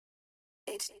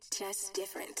It's just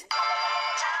different.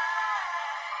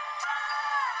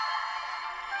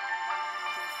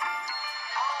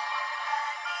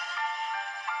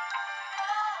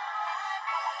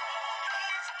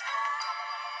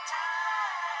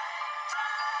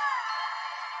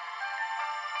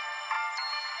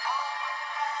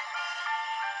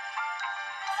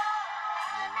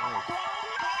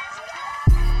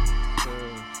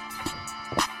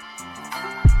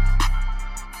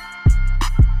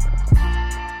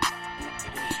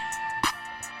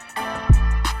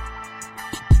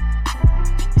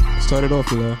 Start it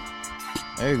off, Eli.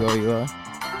 There you go, Eli.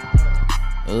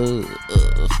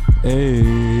 Hey.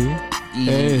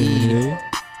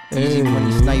 Easy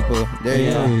money sniper. There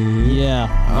you go.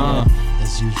 Yeah.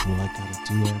 As usual, I gotta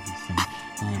do everything.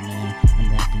 Man,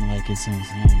 I'm rapping like it's on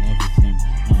everything.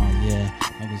 Yeah.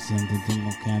 I was in the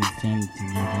demo kind of fantasy.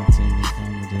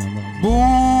 Boo!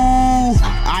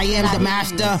 I am the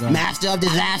master of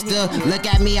disaster. Look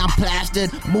at me, I'm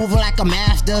plastered, moving like a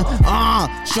master.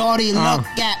 Shorty, look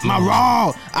at my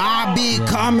raw. I be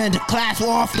coming to class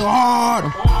off the hard.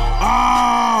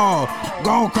 Oh,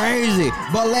 go crazy.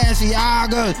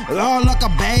 Balenciagas, oh look a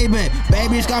baby.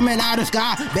 Baby's coming out of the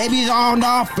sky. Baby's on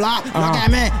the fly. Look at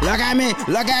me, look at me,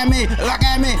 look at me, look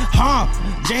at me.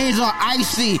 Jeans are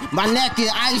icy, my neck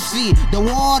is icy. The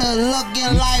water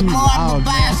looking like Martin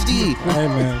Basti. Hey,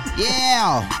 man.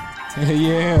 Yeah.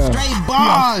 Yeah. Straight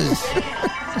bars.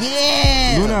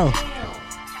 Yeah. Bruno.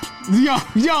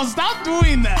 Yo, stop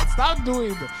doing that. Stop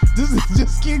doing that.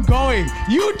 Just keep going.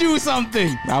 You do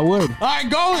something. I would. All right,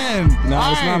 go in. No,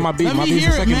 it's not my beat. Let My me beat's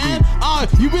hear the it, second man.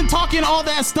 You've been talking all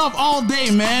that stuff all day,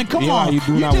 man. Come on. You just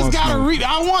want gotta smoke. read.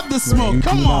 I want the smoke. You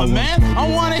Come do not on, want man. smoke, I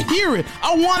yeah. want to hear it.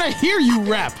 I want to hear you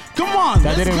rap. Come on,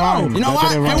 That let's didn't go. rhyme. You know That what?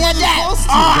 didn't rhyme. Forget that. supposed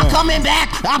to. I'm coming back.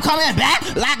 I'm coming back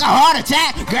like a heart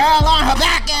attack. Girl on her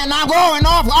back and I'm going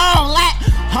off all that.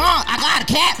 I got a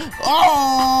cat. Oh,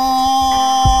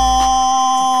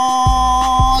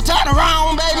 turn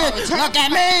around, baby. Look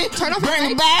at me. Turn off Bring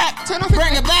his it mic. back. Turn off his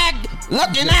Bring mic. it back.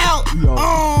 Looking out. Yo.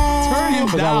 Turn him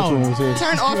Forgot which one down. was his.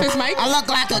 Turn off his mic. I look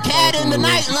like a cat in the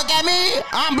night. Look at me.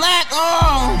 I'm black.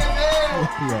 Oh.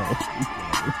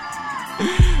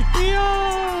 Yo.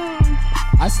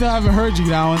 I still haven't heard you,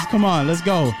 Downs. Come on, let's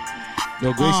go.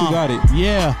 Yo, Grace, you got it.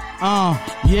 Yeah.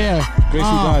 Yeah. Grace,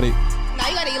 you got it. Now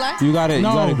you got it, Eli. You got it. No.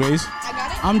 You got it, Grace. I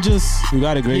got it. I'm just. You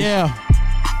got it, Grace. Yeah.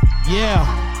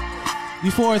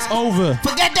 Before it's over.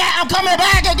 Forget that, I'm coming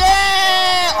back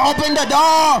again. Open the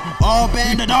door,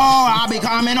 open the door. I'll be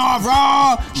coming off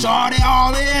raw. Shorty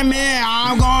all in me,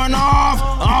 I'm going off.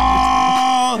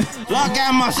 Oh, look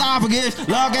at my esophagus,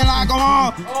 looking like I'm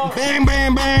on. Bang,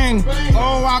 bang, bang.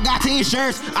 Oh, I got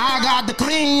t-shirts, I got the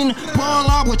clean. Pull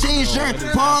up with t-shirts,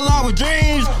 pull up with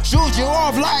dreams. Shoot you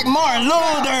off like Martin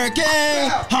Luther King.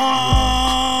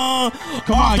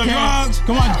 Come off on, the Ken. drugs.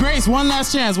 Come on, Grace. One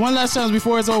last chance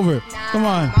before it's over. Come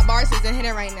on. My bars isn't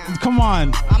hitting right now. Come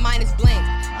on. My mind is blank.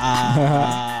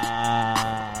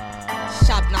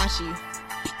 Shop Nashi.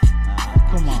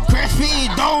 Come on. Crispy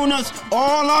donuts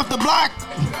all off the block.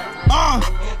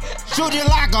 Shoot you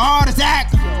like a heart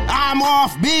attack. I'm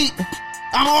off beat.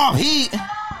 I'm off heat.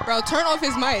 Bro, turn off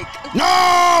his mic.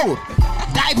 No!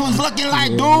 Diapers looking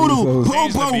like doodle. Poo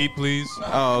Change the poo. beat, please.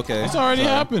 Oh, okay. It's already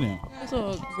happening.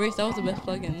 So, Grace, that was the best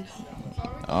plug-in.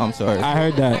 Oh, I'm sorry. I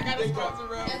heard that.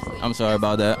 I'm sorry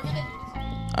about that.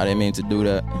 I didn't mean to do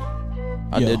that.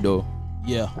 I did though.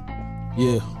 Yeah.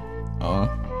 Oh.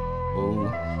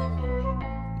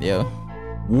 Yeah.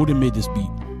 Wooden made this beat.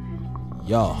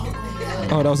 Yeah.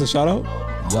 Oh, that was a shout out?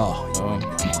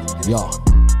 Yeah.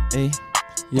 Hey.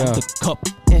 Yeah. The cup.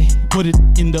 Hey. Put it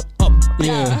in the up.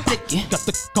 Yeah. Got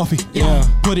the coffee. Yeah.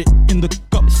 Put it in the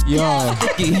cup. Yeah.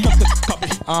 Got the coffee.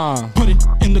 Put it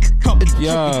in the cup.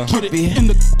 Yeah. Put it in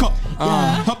the cup.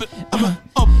 Up it.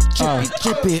 Up.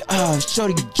 Drippy,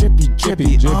 shorty drippy.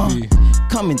 Drippy.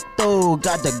 Coming through,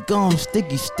 got the gum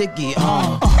sticky.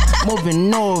 Moving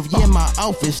north, yeah, my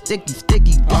outfit sticky.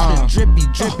 Got the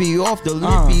drippy off the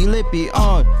lippy.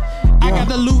 I got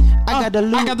the loot. I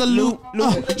got the loot.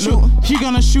 Shoot. He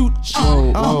gonna shoot.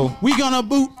 Whoa. We gonna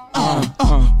boot.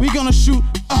 We gonna shoot.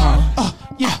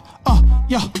 Yeah.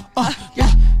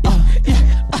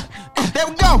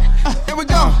 There we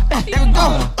go.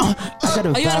 I got a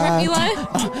Are you on a rip, vibe Eli?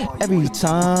 every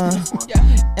time,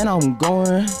 and I'm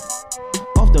going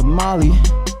off the Molly.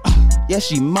 Yeah,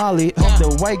 she Molly. Off the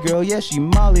white girl, yeah, she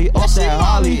Molly. Off that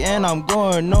Holly, and I'm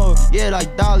going north. Yeah,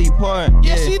 like Dolly Parton.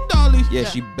 Yeah, she Dolly. Yeah,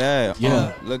 she bad.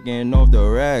 Yeah. Looking off the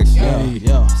racks.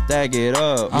 Yeah. Stack it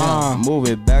up. Move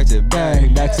it back to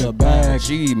back. Back to back.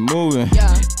 She moving.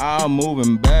 Yeah. I'm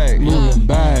moving back. Moving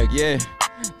back. Yeah.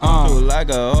 Feel like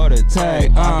a heart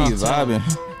attack. I be Tag.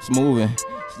 vibing, smoothing.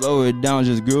 Slow it down,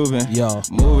 just grooving. Yo.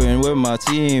 Moving with my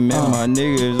team, and my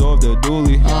niggas off the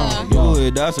dually.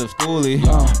 Dually, that's a stoolie.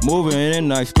 Moving in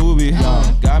like Scooby.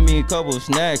 Got me a couple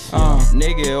snacks.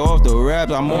 Nigga off the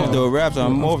raps, I'm off the raps,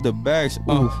 I'm off the backs.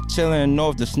 Chilling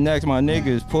off the snacks, my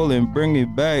niggas pulling, bring me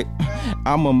back.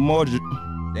 I'm a more.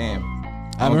 Damn.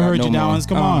 I haven't heard you, Downs.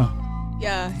 Come on.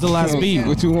 Yeah. The last beat.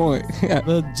 What you want?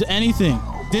 Anything.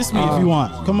 Diss me if you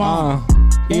want. Come on.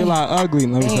 Eli ugly.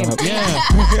 Let me stop.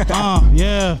 Yeah.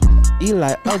 Yeah.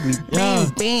 Eli ugly. Yeah.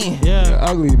 Bang. Yeah.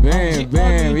 Ugly, bam,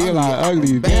 bam. Eli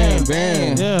ugly, bam,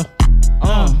 bam. Yeah.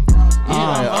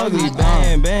 Eli ugly.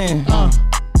 Bang, bang.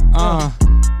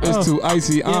 It's too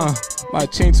icy. My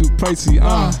chain too pricey.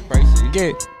 Pricey.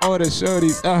 Get all the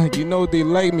shorties. You know they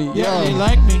like me. Yeah, they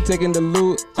like me. Taking the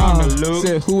loot. the loot.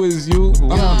 Said who is you?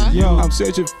 Yo. I'm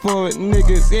searching for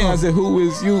niggas. Yeah, I said who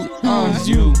is you? Who's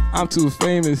you? I'm too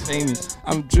famous. Famous.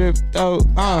 I'm dripped out.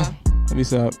 Let me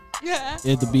stop. Yeah.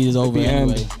 If the beat is over The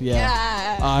anyway. end. Yeah.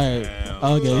 Yeah. All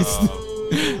right. Okay.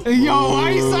 Yo,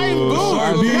 why you saying boo?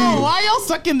 Short Yo, beat. why y'all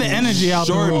sucking the energy out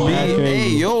Short the room? beat. Okay. Hey,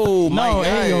 yo, my No, guy.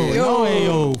 ayo. No,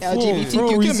 ayo.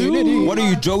 LGBTQ community. What are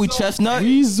you, Joey Chestnut?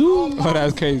 Rezo. Oh,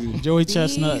 that's crazy. Joey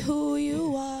Chestnut. Who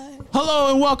you are.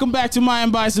 Hello and welcome back to My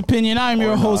Unbiased Opinion. I'm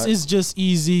your host, It's Just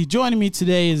Easy. Joining me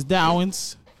today is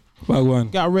Downs. Fuck one.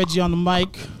 Got Reggie on the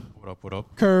mic. What up?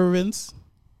 Curvins.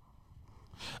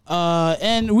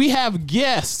 And we have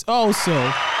guests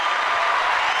also.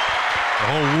 The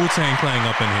whole Wu-Tang Clan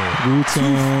up in here.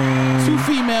 Wu-Tang. Two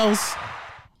females.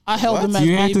 I held them as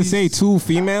You have to babies. say two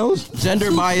females? Gender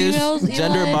Two bias. females,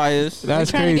 Gender Eli. bias.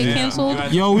 That's Trying to get crazy.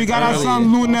 canceled. Yo, we got our Early.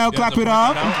 son Lunel. Clap it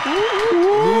up.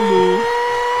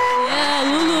 Yeah,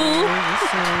 Lulu.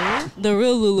 The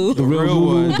real Lulu. The real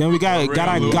Lulu. Then we got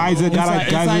our Lulu. geyser. Got our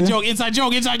Inside geyser. joke,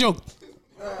 inside joke.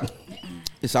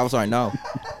 It's outside now.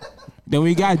 Then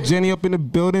we got Jenny up in the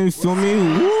building. Feel me?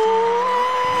 Woo.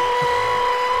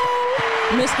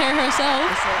 Miss Hair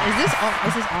herself. Is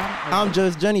this on? I'm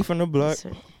just Jenny from the block.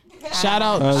 Shout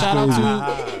out That's to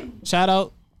shout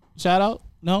out.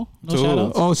 No To- shout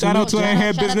out. Oh, shout out to our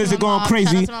hair business. They're going crazy.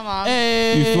 Shout out to my mom.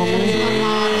 Hey. You feel me?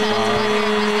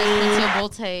 Shout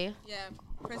out to Yeah.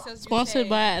 Princess Sponsored Beauté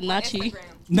by on Nachi.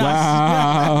 Instagram.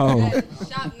 Wow.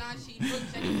 Shop Nachi. Look,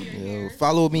 check it for your hair.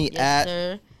 Follow me Yes, at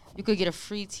sir. You could get a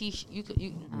free t-shirt.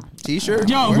 T-shirt.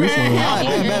 Yo, Where? man. Ah,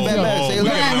 bet. Say it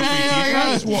like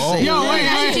it. Yo,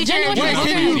 wait.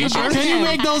 T-shirt. Can you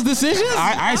make those decisions?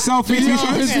 I sell free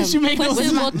t-shirts. Did you make those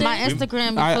Princess decisions? Beauté. My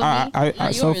Instagram.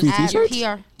 I sell free at t-shirts.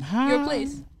 PR. Your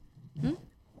place.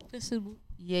 Princess Beauté.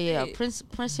 Yeah. Prince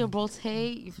Brote.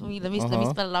 You feel me? Let me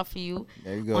spell it out for you.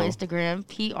 There you go. On Instagram,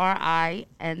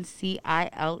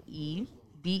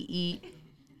 PRINCILEBEAUTE_.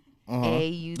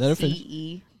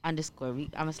 I'm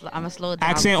gonna slow it down.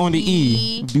 Accent on the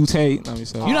E. Butte. Let me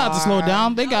say. You don't have to slow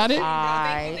down. They got it.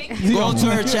 Go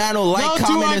to her channel, like, Go to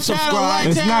comment, our and channel, subscribe.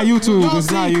 It's not YouTube. It's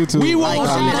not YouTube. We will Like, shout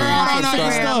comment, her out on our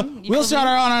Instagram. Insta. We'll shout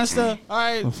her out on our Insta. All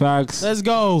right. Facts. Let's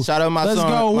go. Shout out my Let's son.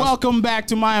 go. My- Welcome back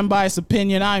to My Unbiased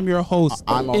Opinion. I'm your host.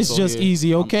 I'm It's also just here.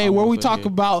 easy, okay? I'm Where we also talk here.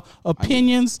 about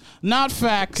opinions, not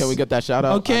facts. Can we get that shout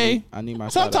out? Okay. I need my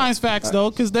Sometimes shout out. facts though,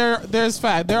 because there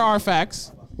are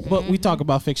facts, but we talk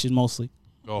about fiction mostly.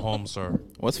 Go home, sir.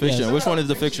 What's fiction? Yes. Which one is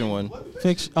the fiction one?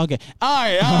 Fiction. Okay. All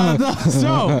right.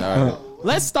 So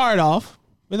let's start off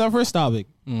with our first topic.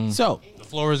 So The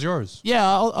floor is yours. yeah,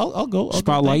 I'll go.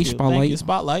 Spotlight, Thank you.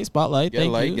 spotlight. Spotlight. Get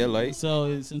Thank light, you. get light.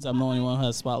 So since I'm the only one who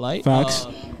has spotlight, Facts.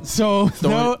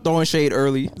 Throwing shade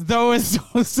early. there was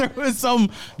some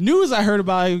news I heard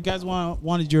about. You guys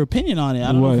wanted your opinion on it. I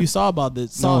don't know What? if you saw about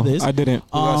this. Saw No, this? I didn't.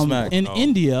 Who got smacked? In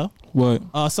India, What?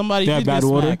 somebody They had did bad get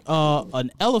water? smacked.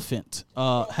 An elephant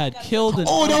had killed an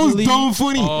Oh, that was elderly- dumb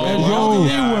funny. an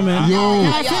elderly woman. Yo.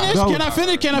 Can I finish? Yo.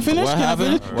 Can I finish? What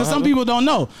happened? Because some people don't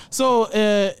know. So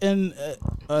in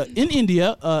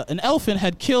India, an elephant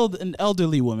had killed an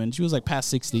elderly woman. She was like past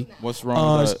 60. What's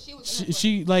wrong with that?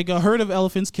 She like a herd of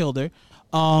elephants killed her.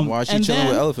 Why is she and chilling then,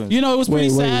 with elephants? You know, it was pretty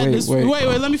Wait, sad. wait.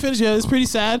 Wait, let me finish. Yeah, it's pretty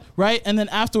sad, right? And then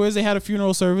afterwards, they had a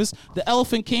funeral service. The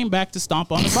elephant came back to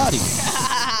stomp on the body.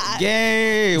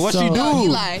 Yay! What So- she No, do?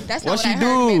 Eli, that's not What what she I heard.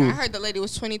 Man. do? I heard the lady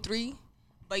was 23.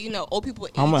 But you know, old people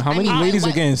age. How many ladies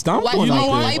are getting stomped White, on white,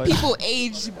 like white people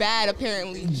age bad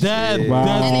apparently. That, Wow.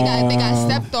 that's And they got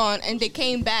stepped on, and they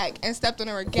came back and stepped on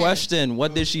her again. Question: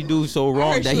 what did she do so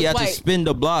wrong heard that she he was had to white. spin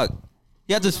the block?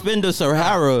 He had to spin the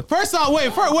Sahara. First off, wait,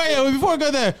 before we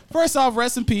go there. First off,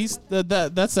 rest in peace.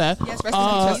 That's sad. Yes, rest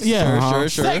in peace. Yeah.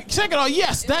 Sure. Second off,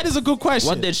 yes, that is a good question.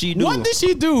 What did she do? What did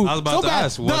she do? I was about to bad?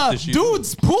 ask, what the did she do?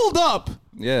 dudes pulled up,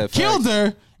 Yeah, killed facts.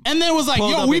 her, And then it was like,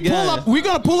 Pulled yo, up we're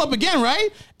gonna pull up again, right?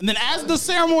 And then as the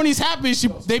ceremonies happened,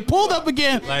 they pulled up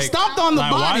again, stomped on the Why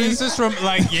body. is this from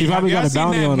like? She Have probably you got a seen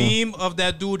bounty that on her. meme of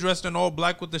that dude dressed in all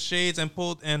black with the shades and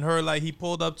he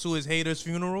pulled up to his hater's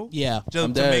funeral? Yeah. Just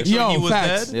I'm to dead. make sure he was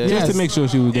facts. dead. Yeah. Just to make sure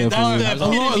she was there for That's you.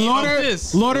 the epitome of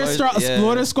this.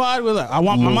 Loader Squad was like, I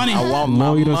want my money. I want my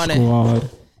Loader money. Squad.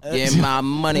 Get my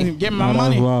money. Get my Nah,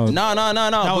 money. that's wild. No.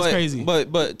 That was but, crazy.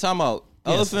 But time out.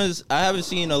 Yes. Elephants. I haven't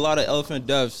seen a lot of elephant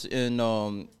deaths in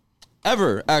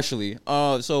ever actually.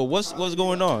 So what's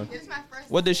going on? This is my first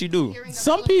What did she do? hearing of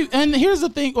Some elephant- people, and here's the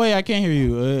thing. Wait, I can't hear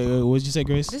you. What did you say,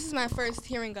 Grace? This is my first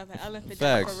hearing of an elephant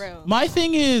Facts. for real. My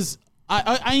thing is,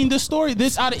 I mean, the story.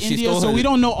 This out of She India, stole so her- we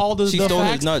don't know all the she stole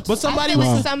his facts. nuts. But I somebody feel was.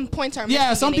 like some points are Yeah,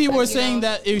 missing some in it, people were 'cause, you saying know,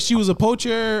 that if she was a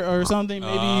poacher or something,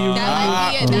 maybe. that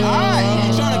might be it. That Alright, might you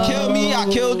be it. trying to kill me? I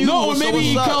killed you. no, or So maybe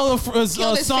he what's up? killed a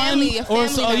Killed his son family, a or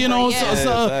family you know, member, yeah.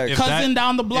 Yeah, facts. cousin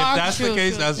down the block. If that's the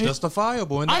case, that's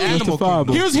justifiable in the I mean- animal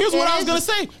Justifiable. kingdom. Here's what I was gonna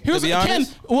say. Here's To be Ken.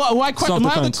 honest, My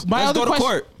self-defense. my Let's other go to question.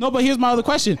 court. No, but here's my other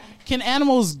question. Can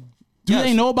animals? Do Yes.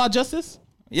 they know about justice?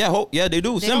 Yeah, they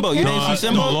do. Simba, don't you care. didn't see The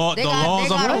Simba? laws They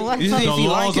gotta of what? You didn't the see Lion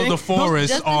laws of King? the forest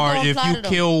Justice are don't if apply you to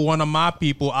them. kill one of my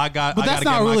people, I But that's gotta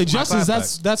not get really my justice. clap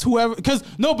That's whoever. Because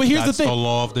no, but here's That's the thing. the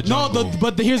law of the No,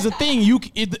 jungle. here's the thing.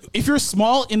 If you're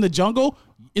small in the jungle,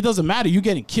 it doesn't matter. You're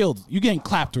getting killed. You're getting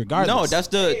clapped regardless. No, that's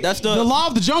the law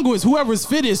of the jungle is whoever's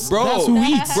fittest. Bro, That's who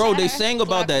eats. Bro, they sang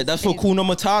about that. That's Hakuna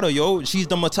Matata, yo. She's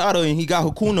the Matata and he got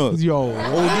Hakuna.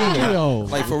 Yo.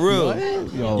 Like for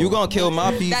real. You gonna kill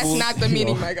my people. That's not the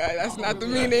meaning, my guy. That's not the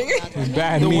meaning.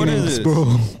 Bad Then what is meanings, this?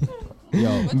 bro.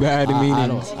 Yo. Bad I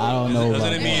meanings. don't know. Doesn't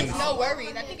About it mean? No worries.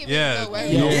 I think it means Yeah. no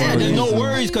worries. Yeah, there's no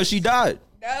worries because she died.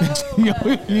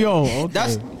 Yo, okay.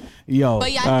 That's Yo.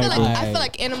 But yeah, I feel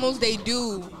like animals, they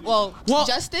do well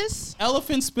justice.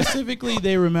 Elephants specifically,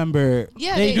 they remember.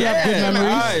 Yeah, they do have good yeah,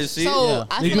 memories. alright, see? So Yeah.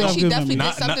 I They feel do like have she good definitely did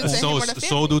memories. something to him or the So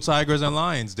family. do tigers and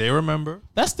lions. They remember.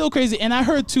 That's still crazy. And I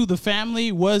heard too, the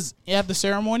family was at the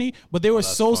ceremony, but they were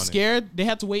so funny. scared they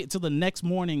had to wait until the next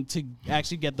morning to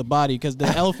actually get the body because the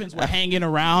elephants were hanging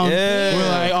around. Yeah. Were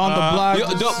like on the block.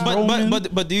 Yo, just roaming.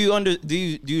 but do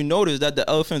you notice that the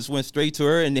elephants went straight to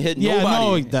her and hit Yeah, nobody?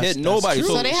 no, hit that's nobody. true.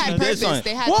 So they she had did purpose. something.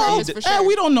 They had well, purpose for sure.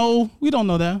 we don't know. We don't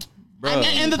know that. Bro,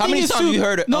 And the how thing many is times too, you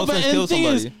heard elephants and kill the thing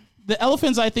somebody? is, the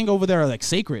elephants I think over there are like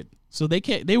sacred, so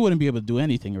they wouldn't be able to do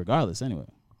anything regardless anyway.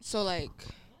 So like,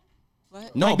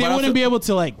 what? No, Like they but I wouldn't feel- be able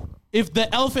to like if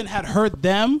the elephant had hurt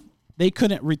them, they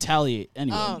couldn't retaliate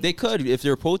anyway. They could if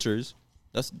they're poachers.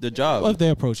 That's the job. Well, if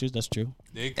they're approaches, that's true.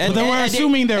 They And then we're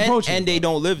assuming they're poachers. and they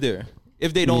don't live there.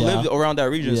 If they don't Yeah. live around that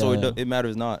region, so Yeah. it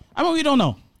matters not. I mean, we don't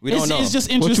know. We don't know. It's just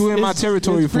What interesting. you in my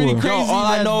territory it's pretty for? Crazy Yo, all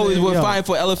I that- know is we're yo, fighting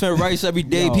for elephant rights every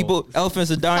day. Yo. Elephants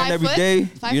are dying 5 every foot? day.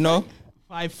 5 You know? foot?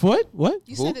 5 foot. What?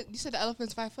 You said the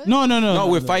elephant's 5 foot? No. No,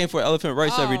 we're fighting for elephant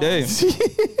rights every day.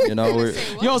 You know, we're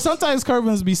Say what? Yo, sometimes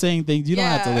Kerbins be saying things you don't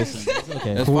have to Yeah. listen. It's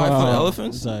okay. that's 5 foot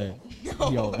elephants. Sorry.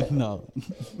 Yo, no.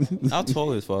 How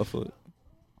tall is 5 foot?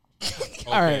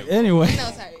 All right. Anyway,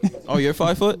 No, sorry. Oh, you're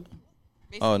 5 foot?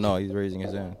 Oh no, he's raising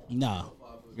his hand. nah.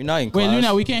 You're not in Wait, class.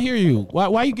 Luna, we can't hear you.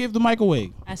 Why you gave the mic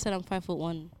away? I said I'm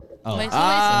 5'1". Oh. Wait, so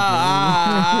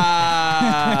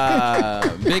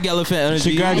Big elephant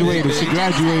energy. She graduated. She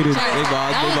graduated. Big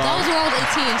balls, big that balls. was when I was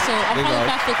 18, so I'm Big probably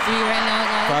balls. 5'3" right now,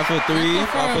 guys. 5'3", Not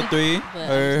confirmed, 5'3". but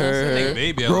Her, I'm her, I think her.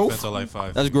 baby Growth? elephants are like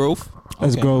 5. That's growth.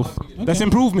 That's growth. That's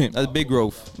improvement. That's big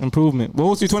growth. Improvement. What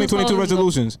was your 2022 Supposedly.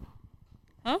 resolutions?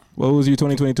 Huh? What was your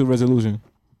 2022 resolution?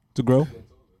 To grow?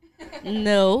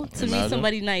 No, to meet Imagine.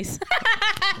 somebody nice.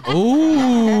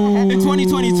 Ooh. In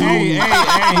 2022.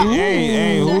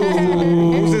 Hey.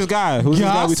 Who's this guy? Who's this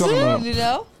guy we talking about? You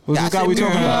know? Who's this guy we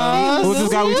talking about? Who's this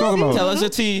guy we talking Tell about? us a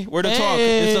T. Where to talk.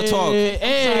 It's a talk. Sorry,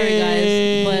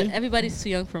 guys, but everybody's too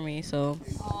young for me, so.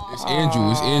 It's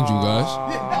Andrew. It's Andrew, guys.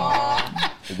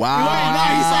 Wow.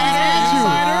 He said it's Andrew.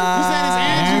 He said it's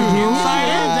Andrew.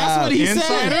 Insider. That's what he Insider?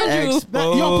 said. Andrew.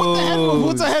 Yo, put the headphones.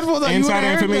 Put the headphones on. You Insider would've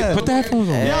heard information. that. Put the headphones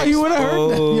on. Yeah, you would have heard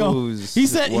that. Yo, Exposed.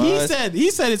 he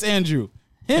said it's Andrew.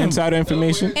 Him. Insider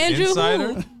information. Andrew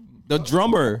Insider? who? The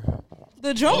drummer.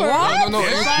 The drummer. No,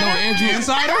 Andrew.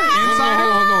 Insider?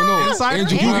 No. Insider?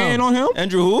 Andrew You Brown. getting on him?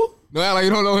 Andrew who? No, act like you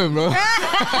don't know him, bro.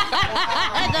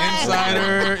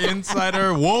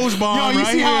 Insider. Woes bomb. Yo, you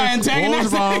right see how I here. antagonize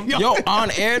Woes bomb. Yo,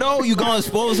 on air though? You gonna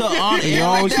expose her on air? Yo,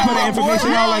 like she that, put her my information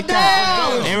boy? out like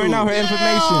that. Airing out her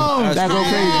information. That go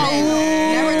crazy.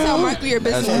 Never tell Markley your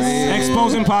That's business. crazy.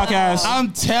 Exposing podcast.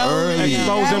 I'm telling you.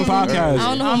 Exposing podcast.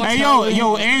 I don't know who Hey, I'm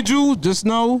yo, Andrew, just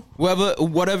know.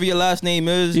 Whatever your last name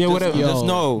is, Yeah, just, whatever. just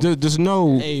know. Just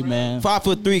know. Hey, man.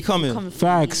 5'3" coming.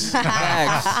 Facts.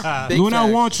 Facts. Big Luna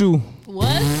facts. want you.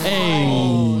 What? Hey.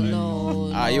 Oh,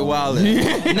 no. Ah, you're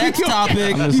wildin'. Next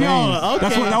topic. I'm saying. Yo, okay.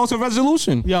 That was a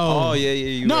resolution. Yo. Oh yeah,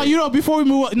 you No, right. you know, before we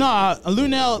move on, no,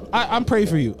 Lunel, I'm praying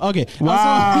for you. Okay.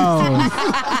 Wow.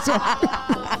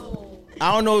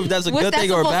 I don't know if that's a What's good that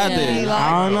thing or a bad supposed to thing. be?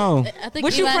 I don't know. I think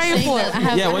What you Eli's praying saying for? that I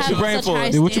have- Yeah, I what you have praying such for? high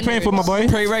Yeah, what you praying for, my boy?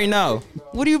 Pray right now.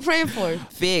 What are you praying for?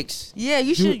 Fix. Yeah,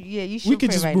 you should. Yeah, you should. We could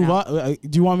pray just right move now. on.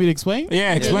 Do you want me to explain?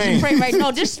 Yeah, explain. Pray right.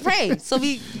 No, just pray. So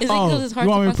we. Is it Oh, because it's hard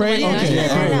you want to me to pray? find somebody Okay.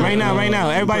 else? Yeah, pray. Right now.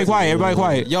 Everybody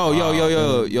quiet.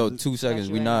 Yo, 2 seconds.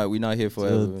 We not here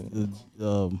forever.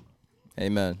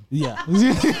 Amen. Yeah.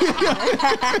 It's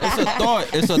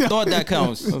a thought that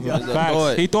counts. It's a Facts.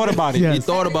 thought. He thought about it. Yeah. He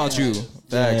thought about you.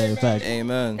 Facts. Yeah, facts.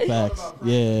 Amen. Facts.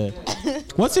 Yeah.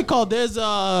 What's it called? There's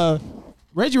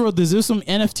Reggie wrote there's some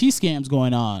NFT scams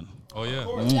going on. Oh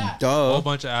yeah. A Duh. whole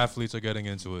bunch of athletes are getting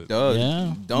into it. Duh.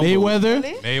 Yeah. Dumbo. Mayweather.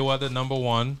 Mayweather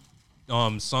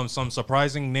 #1. Some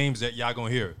surprising names that y'all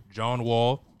gonna hear. John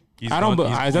Wall. That's not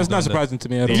done surprising to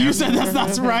me at all. You said that's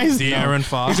not surprising. De'Aaron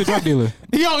Fox. He's a drug dealer.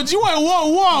 Yo, you went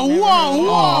whoa.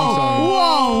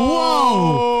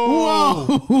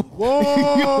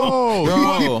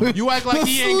 Bro. You act like The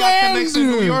he ain't got connects in New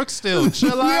slander. York still.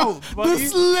 Chill out, The buddy.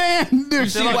 slander.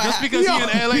 Chill out. Just because he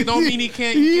in LA don't mean he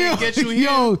can't get you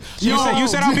here. You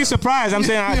said I'll be surprised. I'm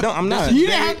saying I'm not. You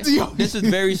didn't have to. Yo. This is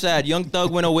very sad. Young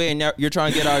Thug went away, and now you're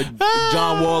trying to get our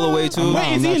John Wall away too.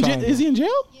 Wait, is he in jail? Is he in jail?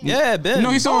 Yeah, Ben.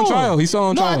 No, he's still on trial. He's still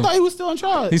on No, I trial. thought he was still on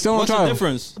trial. He's still on What's trial. the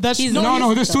difference? That's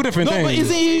No, there's two different No, but things.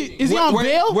 is he on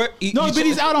bail? No, but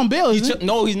he's out on bail. Isn't he?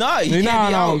 No, he's not. He He's can't not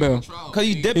be on out bail. because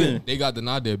he's dipping They got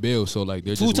denied their bail, so like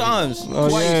they're 2 just times. Oh,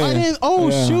 yeah. I didn't. Oh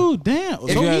Yeah. shoot! Damn. So,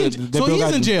 Yeah, he, the so bill he's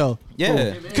got- in jail.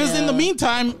 Yeah. Because in the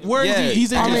meantime, where is Yeah. he?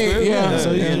 He's in I jail. mean, yeah.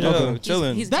 So he's in jail. Yeah,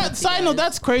 chilling. He's That guilty, side note, yeah.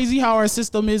 that's crazy how our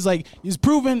system is. Like, he's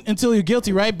proven until you're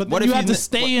guilty, right? But then What if you have he's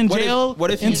to n- stay in what if- jail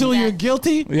what if he's- until you're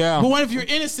guilty. Yeah. But what if you're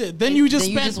innocent? Then you just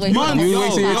Then you spent just wasted months You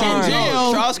wasted your in time.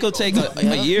 jail. Trials could take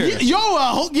a year. Yo, a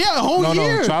whole No,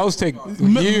 year. trials take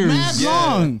M- years.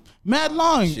 Mad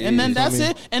long, and then Jeez, that's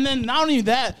it. And then not only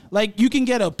that, like you can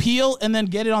get appeal and then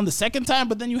get it on the second time,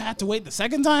 but then you have to wait the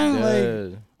second time. Yeah.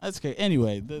 Like that's okay.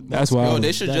 Anyway, That's Yo, wild.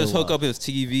 they should That just is hook wild. up his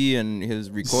TV and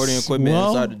his recording equipment Well-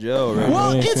 inside the jail. Right?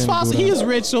 Well, Yeah, it's can't possible. do He that. is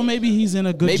rich, so maybe he's in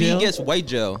a good Maybe jail. he gets white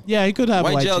jail. Yeah, he could have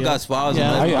White white jail got spas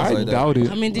Yeah. and I like that. doubt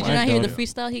it. I mean, did you I not hear the doubt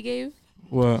freestyle he gave?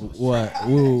 What? What?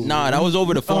 Whoa. Nah, that was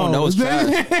over the phone. Oh. That was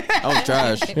trash. That was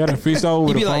trash. You got a freestyle over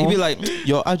He the be phone? like,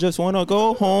 yo, I just wanna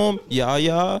go home. Yeah. Like,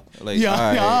 Yeah,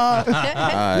 all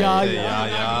right. yeah,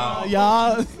 Yeah.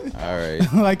 yeah. All right.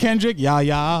 Like Kendrick,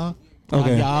 yeah.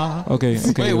 Okay. Yeah. Okay.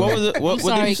 Wait, what was it? I'm What did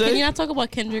sorry. you Can you say? not talk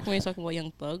about Kendrick when you're talking about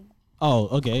Young Thug? Oh,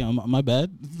 okay. My bad.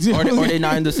 Are they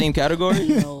not in the same category?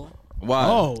 No. Why?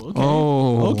 Oh, okay.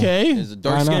 Oh. Okay. Is it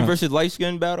dark Why skin not? versus light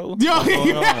skin battle? Yo. What's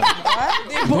going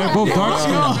on? We're both dark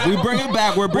skinned. We bring it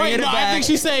back. We're bringing Wait, it no, back. I think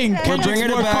she's saying Kendrick's bringing it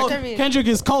more back. Kendrick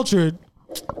is cultured.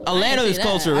 Atlanta I is didn't say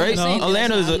culture, that. right? I'm just saying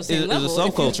Atlanta that's is not on the same a level.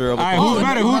 subculture of a All right, culture. who's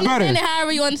better? Who's Understand it better?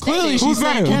 however you understand Clearly, it. she's Who's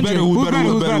saying better? Kendrick. Who's better?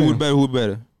 Who's better? Who's better? Who's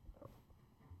better?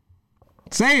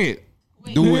 Say it.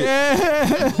 Do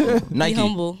it. Be Nike.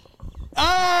 humble.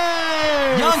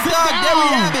 Hey, Young sit Thug, there we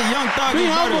down. have it. Young Thug Be is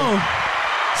better. humble.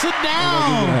 Sit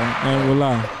down.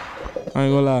 I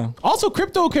ain't gonna lie. Also,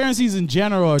 cryptocurrencies in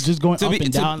general are just going To up be,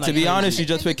 and down. to be honest, you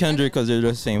just picked Kendrick because they're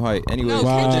the same height. Anyway, No,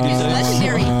 Wow. Kendrick is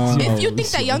legendary. Wow. If you think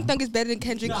that Young Thug is better than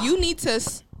Kendrick, you need to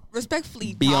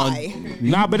respectfully Beyond- die.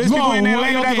 Nah, but there's people in Whoa,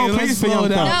 LA that okay, go let's crazy for slow Young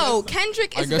down. Thug. No,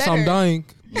 Kendrick I is guess better. I'm dying.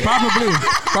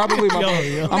 Probably, my boy.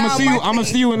 yo. I'm gonna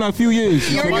see you in a few years.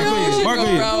 You're Barkley,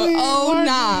 Barkley. bro. Oh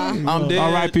nah. I'm dead.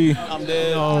 R.I.P. I'm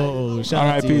dead. Oh, shout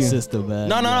out to R.I.P. your sister, man.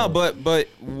 No. But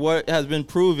what has been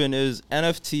proven is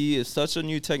NFT is such a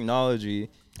new technology,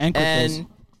 And cryptos. and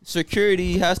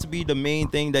security has to be the main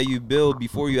thing that you build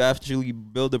before you actually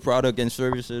build the product and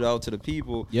service it out to the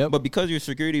people. Yep. But because your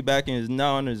security backing is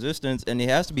now in existence, and it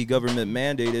has to be government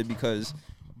mandated because.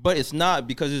 But it's not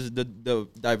because it's the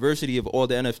diversity of all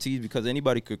the NFTs because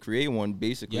anybody could create one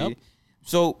basically. Yep.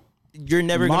 So you're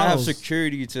never gonna have Models.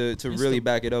 security to really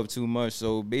back it up too much.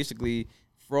 So basically,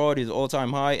 fraud is all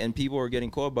time high, and people are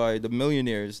getting caught by the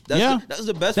millionaires. That's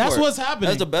the best. That's part. what's happening.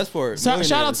 That's the best part.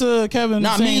 Shout out to Kevin.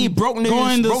 Not saying, me, broke niggas-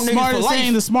 Going broke niggas for smartest, life.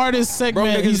 saying the smartest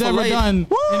segment niggas he's for ever life. done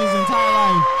in his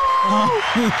entire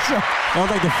life. That was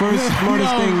like the first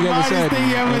smartest thing you ever said. Smartest thing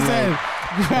you ever in, said.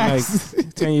 Facts.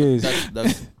 Like 10 years.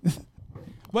 That's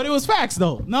But it was facts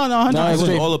though. No, no, it was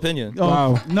 100%. all opinion. Oh,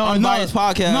 Wow. No, Unbiased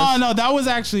podcast. No, that was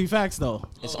actually facts though.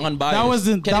 It's unbiased. That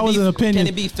wasn't. Can That it was be- an opinion.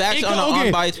 Can it be facts on an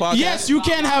unbiased podcast? Yes, you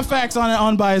can have facts on an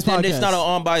unbiased Then podcast. it's not an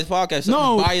unbiased podcast. It's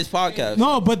No. a biased podcast.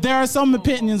 No, but there are some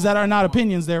opinions that are not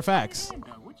opinions. They're facts.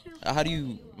 How do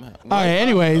you? right.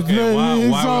 Anyway, why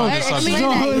would this If it's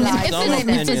Some facts,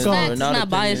 opinions it's are not not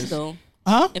biased opinions. though.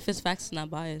 Huh? If it's facts, it's not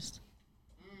biased.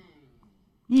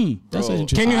 That's Bro. interesting.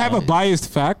 Can you have a biased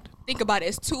fact? Think about it.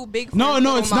 It's too big. For No, his no,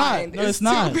 little it's not. mind. No, it's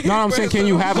not. too big No, I'm for saying, his can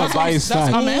you little have a mind. biased that's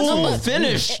fact? I'm answering. Ooh,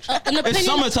 finished. An opinion, It's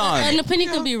summertime. An opinion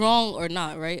could be wrong or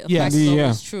not, right? A Yeah. fact though Yeah.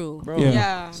 is true. Bro. Yeah.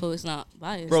 Yeah. So it's not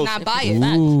biased. Bro, Not If biased. a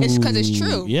fact. It's because it's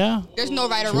true. Yeah. There's no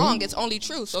right or wrong. It's only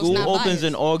true. So School it's not opens biased.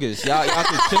 in August. Y'all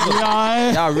could chill.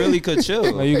 Yeah. Y'all really could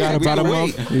chill. You gotta We bottom could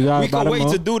up. wait. You gotta We could bottom wait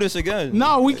up. to do this again.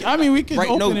 No, we could Write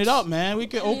open notes. it up, man. We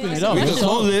could open it up. We could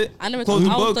close it. I never Close thought,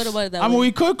 the I always books. thought about it that I way. mean,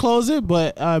 we could close it,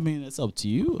 but I mean, it's up to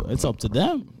you. It's up to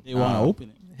them. They want to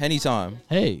open it. Anytime.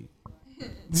 Hey.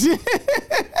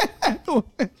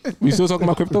 We still talking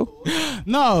about crypto?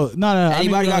 No.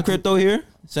 Anybody got crypto here?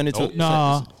 Send it to.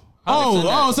 No.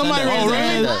 Somebody raised their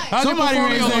hand. How's your Somebody portfolio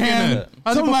raised their looking hand. then?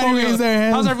 How's your Somebody portfolio- raised their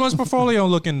hand. How's everyone's portfolio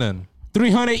looking then?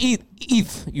 300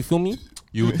 ETH. You feel me?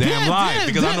 You damn lie,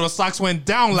 because I know the stocks went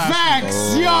down last week.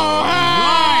 Facts, yo.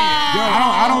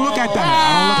 I don't look at that.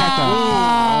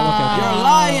 You're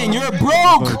lying. You're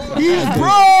broke. He's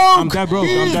broke. I'm that broke.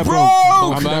 I'm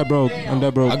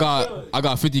that broke. I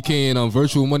got 50K in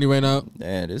virtual money right now.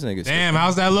 Damn, this nigga. Damn,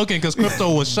 how's that looking? Because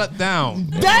crypto was shut down.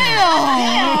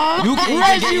 Damn. You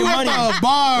can't get your money.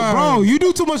 Bar. Bro, you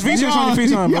do too much research on your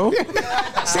FaceTime, bro.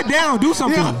 Sit down, do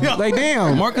something. Like,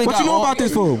 damn. Markley What got you know all- about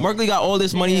this for? Markley got all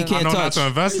this money he I can't know not touch. to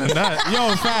invest in that.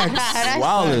 Yo, facts.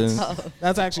 Wildin'.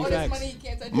 That's actually facts. Money you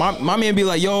can't touch. My man be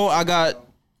like, yo, I got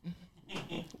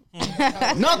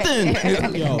nothing.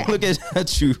 Look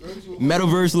at you,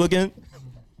 metaverse looking.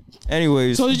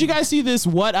 Anyways, So did you guys see this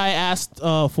What I Asked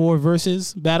For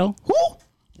versus battle? who?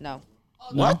 No.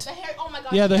 What? The hair, oh my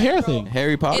God, Yeah, the hair bro. thing.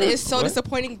 Harry Potter. It is so What?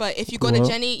 disappointing, but if you go to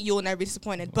Jenny, you will never be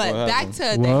disappointed. But What back to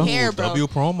happened? the What? hair, bro. W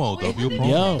promo.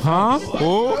 Yo. Huh?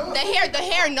 Who? The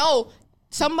hair, no.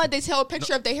 Somebody, they tell a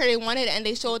picture of the hair they wanted and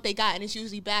they show what they got, and it's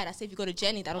usually bad. I say if you go to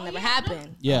Jenny, that'll never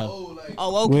happen. Yeah.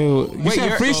 Oh, okay. Wait, you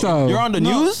said freestyle. You're on the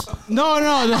news? No.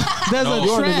 There's No. a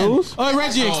You're on the trend. news? Oh,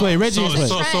 Reggie explain. Reggie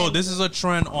explain. So this is a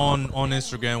trend on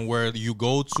Instagram where you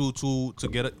go to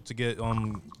get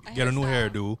a new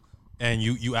hairdo, and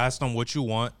you ask them what you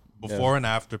want before and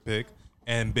after pic,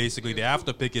 and basically the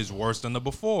after pic is worse than the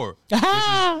before.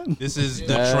 This is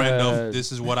the trend of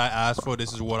this is what I asked for.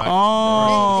 This is what I.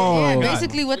 Yeah, God.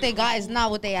 basically what they got is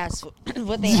not what they asked for.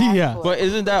 What they asked Yeah. for. But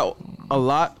isn't that a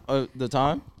lot of the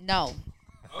time? No.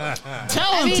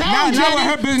 Tell him, mean, tell Now him, with Jenny.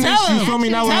 her business, Tell him. you feel me?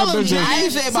 Now with Tell her him, business. I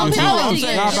didn't say about Tell you. him, I'm Jenny.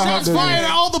 saying Not about her Shots fired business.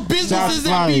 at all the businesses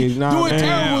that be fired. Nah, doing man.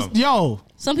 terrible. Yo.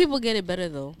 Some people get it better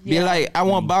though. Be like, I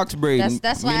want box braid.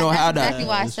 That's Me why. know That's how exactly that.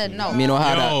 why I said no. Me know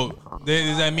how that. Yo,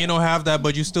 that me don't have that,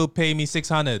 but you still pay me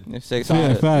 600. It's 600.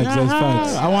 Yeah, facts. That's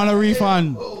facts. I want a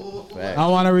refund. I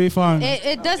want a refund.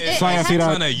 It does. It Fire has- feet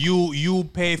out. 600. You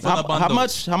pay for the How bundle.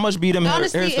 much be them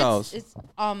Honestly, hairstyles? it's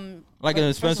Like an first of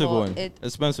expensive all, one.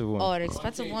 Expensive one. Oh, an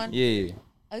expensive one. Yeah.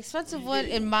 An expensive one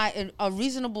a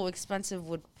reasonable expensive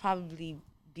would probably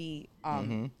be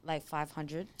like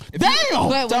 500. Damn.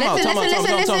 But Time out, time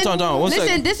out. One listen.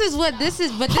 second. This is what. This is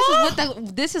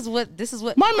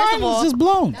what. My first mind of all, is just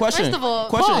blown. Question. First of all,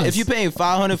 Question. pause. If you paying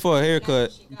 500 for a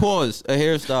haircut, pause, a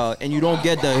hairstyle, and you don't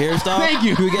get the hairstyle, Thank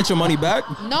you. do you get your money back?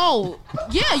 No.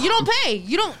 Yeah, you don't pay.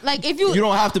 You don't like if you. You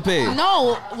don't have to pay.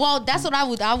 No. Well, that's what I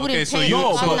would. I wouldn't Okay, so pay. you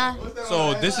No, I'm but- not-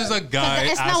 so this is a guy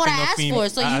it's not what I asking asked a for,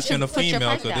 so you asking should a put your female.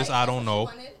 price So this tag. I don't know.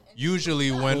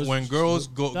 Usually when girls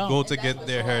go to get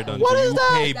their hair done, What do is you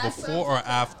that? pay before or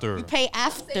after? Pay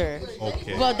after.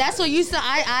 Okay. Well, that's what you said.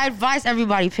 I advise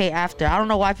everybody pay after. I don't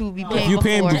know why people be paying. If you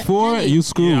paying before, you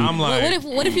screwed. Yeah, I'm like.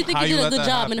 What if you think how you did a let good that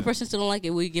job happen? and the person still don't like it?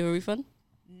 Will you give a refund?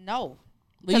 No.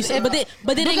 But you said, but they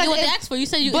didn't get what they Because asked for. You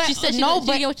said you. But She said she no, didn't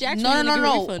but get what you asked no, for. no, you no, give a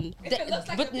no. refund.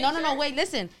 But no. Wait,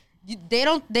 listen. They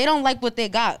don't like what they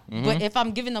got. But if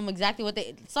I'm giving them exactly what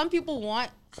they, some people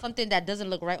want something that doesn't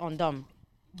look right on them.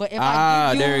 But if I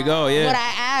give you there you go. Yeah. what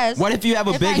I asked. What if you have a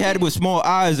if big I head give- with small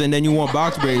eyes and then you want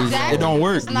box braids? Exactly. It don't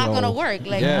work. It's not gonna work.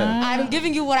 Like Yeah. I'm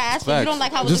giving you what I asked for. You Facts. don't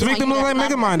like how it Just looks make them on look you. like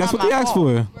Megamind. That's what not they my asked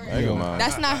fault. for.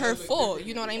 That's not her fault.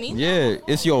 You know what I mean? Yeah,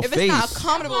 it's your If face. it's not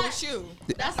comfortable with you,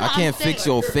 That's I what can't I'm saying. fix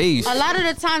your face. A lot of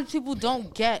the times people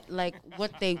don't get like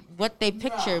what they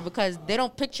picture because they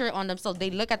don't picture it on themselves. They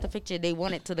look at the picture, they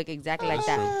want it to look exactly like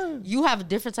that. You have a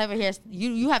different type of hair.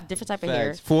 You have different type of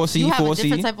hair. Facts. 4C, You have a 4C.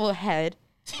 different type of head.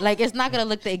 Like it's not gonna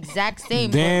look the exact same.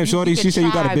 Damn, but shorty, you she can said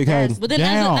you got a try big head. best But then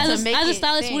Damn. as to make a it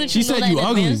stylist, sing. wouldn't She you know said that you in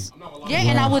ugly. advance? Yeah,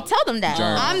 and I would tell them that.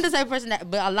 Jarvis. I'm the type of person that,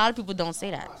 but a lot of people don't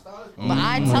say that. But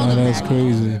I tell them That's that.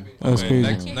 crazy. That's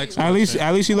crazy. Next At least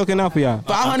question. she looking out for y'all.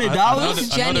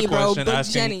 $500. Jenny, bro. question Book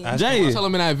asking- Jenny. asking- Jay, Tell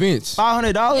him in advance.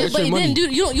 $500. But your money. then,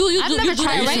 dude, you I've do never you do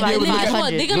tried that to right? like They're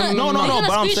 500. gonna No,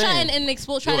 but I'm screenshot saying. and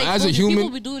expose, try Yo, to as expose a you. human,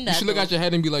 People be doing that. you should look though. at your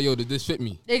head and be like, yo, did this fit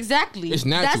me? Exactly. It's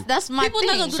natural. That's my People thing.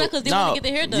 not gonna do that because they want to get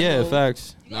their hair done. Yeah, though.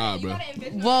 facts. Nah, bro.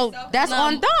 Well, that's Nah,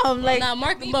 on them. Like, Nah,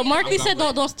 Mark Lee said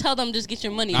don't tell them, just get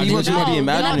your money. Nah, He wants you to be No,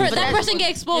 imaginary. but That person get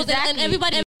exposed and Exactly.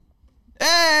 everybody.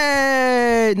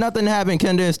 Hey, nothing happened.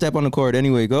 Ken didn't step on the court.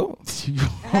 Anyway, go.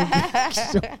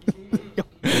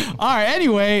 All right.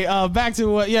 Anyway, back to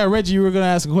what? Yeah, Reggie, you were gonna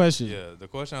ask a question. Yeah, the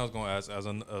question I was going to ask, as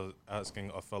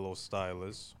asking a fellow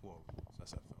stylist. Whoa,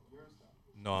 that's that fellow.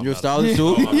 No, I'm You're a not stylist too?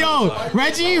 No, I'm not a Yo, stylist.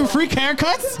 Reggie, free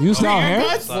haircuts? You style hair?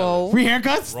 Stylist. whoa. Free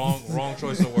haircuts? Wrong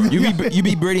choice of word. You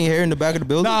be braiding hair in the back of the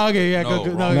building? No, okay, yeah, No,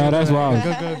 go. wrong. No, that's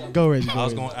wild. Go, Reggie. I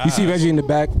was going to ask. You see Reggie in the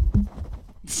back.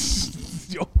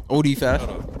 OD fast.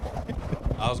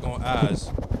 I was going to ask,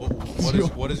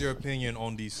 what is your opinion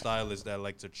on these stylists that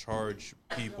like to charge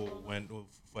people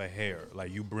for hair?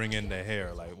 Like you bring in the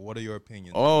hair. Like what are your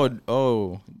opinions? Oh.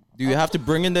 Do you have to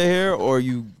bring in the hair or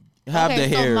you have the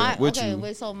hair with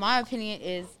you? So my opinion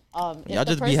is, if Y'all the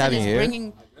just be person having is hair?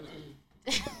 bringing,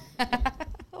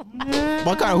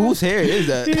 What kind of whose hair is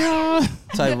that? Yeah.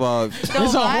 Type of. so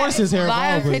It's a my- horse's hair,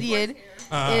 My probably. opinion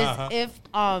is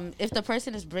if the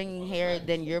person is bringing hair,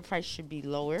 then your price should be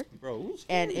lower.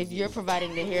 And if you're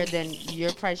providing the hair, then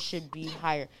your price should be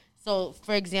higher. So,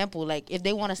 for example, like if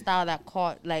they want a style that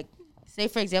cost, like, say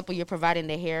for example, you're providing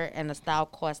the hair and the style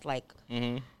costs like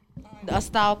a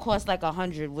style costs like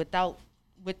 100 without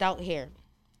hair,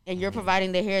 and you're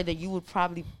providing the hair, then you would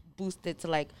probably boost it to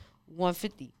like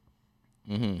 150.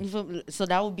 You feel me? So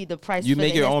that would be the price. You for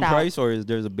make the your own hairstyle. price or is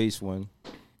there's a base one?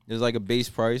 There's like a base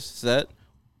price set,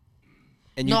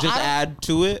 and you No, just I don't- add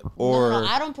to it, or No,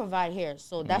 I don't provide hair,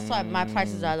 so that's why my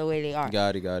prices are the way they are.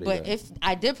 got it. But if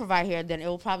I did provide hair, then it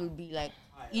will probably be like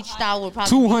each style would probably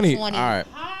 200. be 20 All right.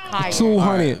 higher.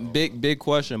 200. Big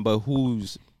question, but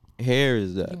whose hair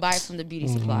is You that? buy it from the beauty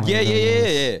supply.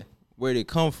 Yeah. Where'd it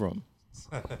come from?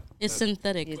 It's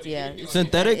synthetic. It's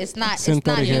Synthetic? It's not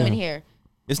Synthetic human hair. hair.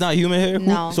 It's not human hair.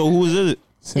 No. So whose is it?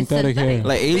 Synthetic hair. synthetic.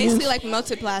 Like aliens? Basically like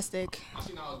melted plastic.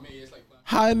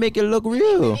 How it make it look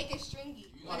real? Make it stringy.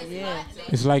 But it's Yeah. not.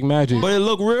 It's like magic. But it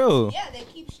look real. Yeah, they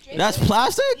keep stringing. That's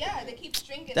plastic? Yeah, they keep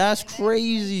stringing. That's it, and then-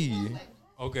 crazy.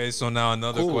 Okay, so now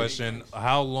another Cool. question: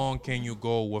 how long can you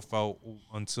go without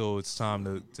until it's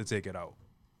time to take it out?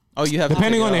 Oh, you have to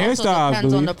Depending take on it the out. Also hairstyle, I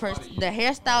depends on believe. the person, the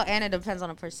hairstyle, and it depends on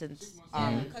the person's.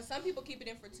 Because some people keep it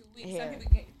in for 2 weeks. Hair. Some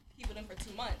people keep it in for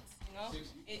 2 months. You know.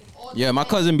 It all Yeah, my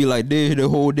depends. cousin be like this the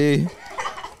whole day.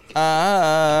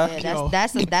 Yeah,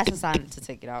 that's a sign to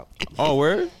take it out. Oh,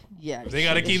 word? Yeah, They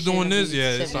gotta it keep shouldn't doing this? be- Yeah,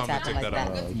 it's shouldn't be time to tapping take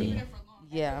like that out.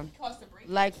 Yeah. Cost a break.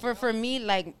 Like for me,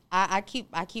 like I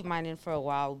keep mine in for a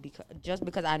while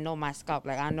because I know my scalp.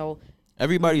 Like I know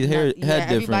Everybody's hair yeah,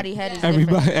 head everybody different. head is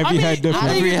Everybody, different. every I head mean, different. I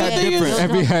think Every the head thing is- different.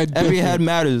 Every head Every different. head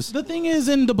matters. The thing is,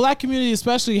 in the black community,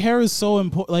 especially, hair is so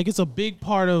important. Like, it's a big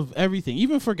part of everything,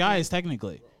 even for guys,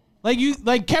 technically.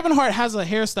 Like Kevin Hart has a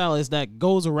hairstylist that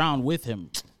goes around with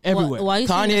him everywhere. Why you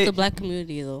saying Kanye- it's the black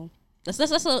community though? That's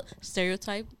a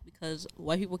stereotype because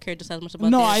white people care just as much about.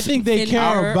 No, their I think they thin care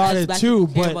hair about as it black too,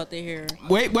 people care but- about their hair.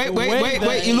 Wait,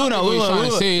 Luna, What he's trying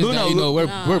to say is that, you know,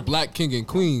 we're black king and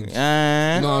queens. You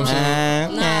know what I'm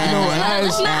saying? Nah, You know,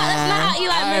 that's as- not how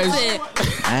Eli makes it.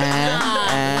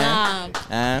 Nah.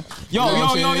 Yo,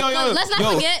 Let's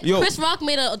not forget, yo. Chris Rock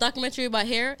made a documentary about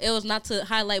hair. It was not to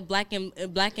highlight black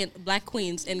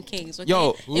queens and kings. Okay?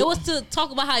 Yo. It was to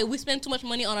talk about how we spend too much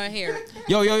money on our hair.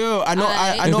 Yo. I know.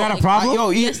 I Is know. that a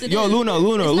problem? Yes, it is. Luna.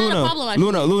 It's not a problem,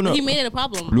 actually. Luna. He made it a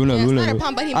problem. Luna. Yeah, it's not a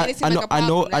problem, but he made it seem like a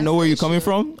problem. I know where you're coming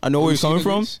from. I know where you're seen coming the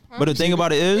from. videos? But the thing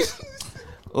about it is,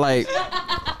 like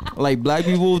black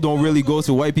people don't really go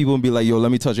to white people and be like, "Yo,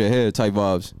 let me touch your hair," type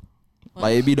vibes.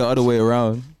 Like it be the other way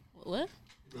around. What?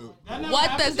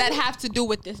 What does that have to do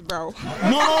with this, bro?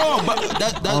 No. But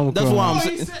that's what I'm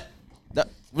saying. That's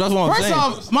what I'm First saying.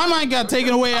 off, my mind got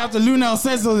taken away after Lunel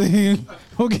said something.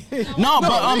 Okay. No,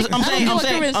 but I'm I know what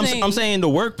Corinne's saying. I'm saying the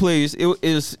workplace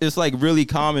it's like really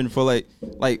common for like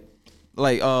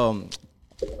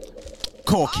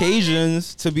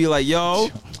Caucasians to be like, yo,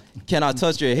 can I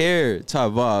touch your hair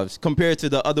type vibes compared to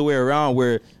the other way around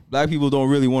where black people don't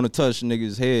really want to touch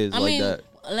niggas' heads I like mean, that.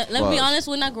 let's be Vibes. honest.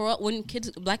 When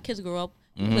black kids grow up,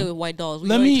 we play with white dolls. We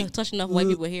Let already me- touch enough white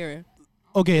people here.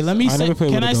 Okay, let me I say. never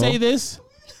played Can with a I doll. say this?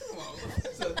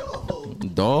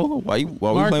 doll? Why we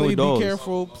Mark playing Lee, with dolls? be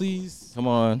careful, please. Come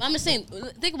on. I'm just saying.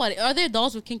 Think about it. Are there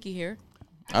dolls with kinky hair?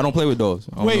 I don't play with dolls.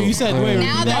 Wait, you said wait.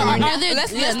 Now there are. Are there-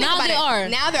 Let's yeah, think now about there it. are.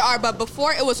 Now there are, but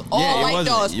before it was all Yeah, it white wasn't.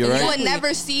 dolls. You're right. You would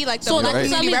never see like the So black that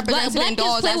community means represented in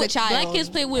dolls as a black child. kids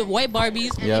play with white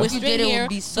Barbies Yeah. with If you straight did, it would hair.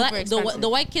 be super The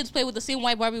white kids play with the same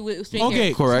white Barbie with straight Okay,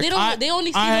 hair. correct. So they don't. They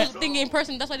only see I- those things in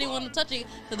person. That's why they want to touch it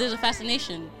because there's a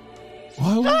fascination.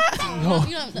 What? No.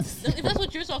 You know, if that's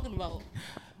what you're talking about.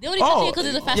 They only touch it because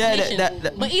there's a yeah, fascination.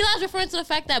 that- But Eli's referring to the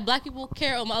fact that black people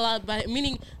care a lot about it,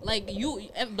 meaning like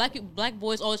black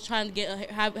boys always trying to get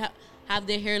have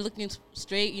their hair looking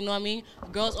straight. You know what I mean?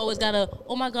 Girls always gotta.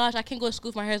 Oh my gosh, I can't go to school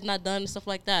if my hair's not done and stuff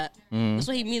like that. That's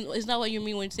what he means. It's not what you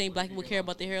mean when you're saying black people care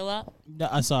about their hair a lot.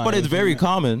 I saw. But it's very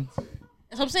common.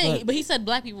 That's what I'm saying. But he said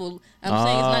black people. I'm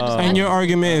saying it's not just black And your people.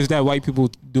 argument is that white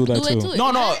people do that Do it too. too.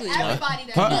 No, no. exactly. Everybody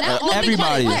does.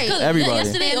 Everybody. Because Everybody.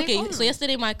 Yesterday, okay. So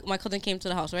yesterday, my cousin came to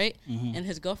the house, right? And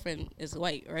his girlfriend is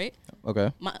white, right?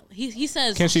 Okay. He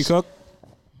says. Can she cook?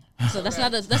 So that's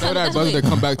not. That's Tell not. that That's brother to okay.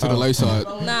 come back to the light side.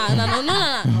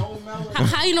 Nah.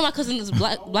 How you know my cousin is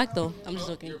black though? I'm just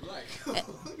joking.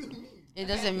 It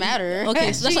doesn't matter.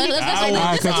 Okay, so this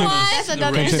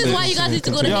is why you guys need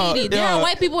to go to Yo, Haiti. There yo. are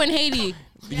white people in Haiti.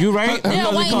 You right? There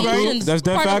are white Haitians. That's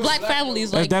that part of facts. black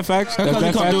families. That's Like, that facts. Her That's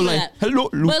cousin that come do facts. like, hello,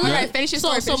 but Luke. look, finish your so,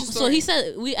 story, so, finish your so story. he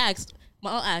said,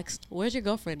 my aunt asked, where's your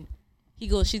girlfriend? He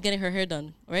goes, she's getting her hair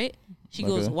done, right? She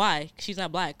goes, Okay. why? She's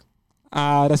not black.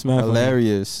 That's mad.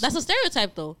 Hilarious. That's a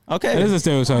stereotype though. Okay. That is a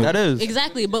stereotype. That is.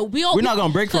 Exactly, but We're not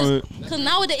gonna break from it. Because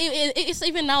nowadays, it's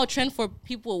even now a trend for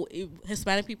people,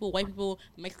 Hispanic people, white people,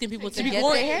 Mexican people, to be get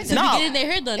going, their hair to done. be No. getting their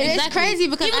hair done. It's Exactly. crazy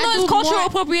because even I though do it's cultural more-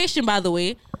 appropriation, by the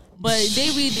way, but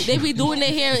they be doing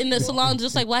their hair in the salon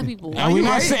just like black people. And we're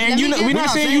not right? saying you. We're We're not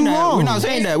saying you that. wrong. We're not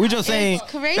saying that. We're just saying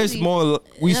crazy. it's more.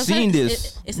 We've That's seen what-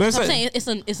 this. But I'm saying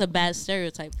it's a bad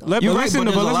stereotype though. Let- You're but right, listen, but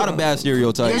there's but a lot listen. of bad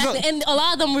stereotypes. Exactly. And a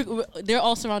lot of them, they're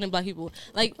all surrounding black people.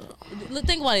 Like,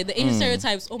 think about it. The Asian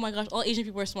stereotypes. Oh my gosh, all Asian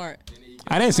people are smart.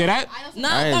 I didn't say that.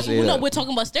 I didn't say No, that. we're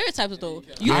talking about stereotypes though.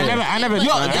 I never. Yo,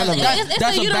 It's that's a a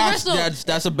bad. universal.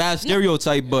 That's a bad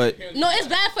stereotype, but No, it's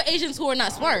bad for Asians who are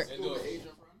not smart.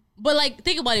 But like,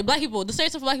 think about it. Black people, the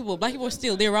stereotype of black people are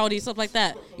still, they're rowdy, stuff like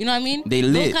that. You know what I mean? They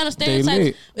lit. Those kind of They stereotypes.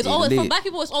 lit. It's They always for lit. black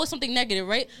people. It's always something negative,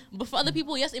 right? But for other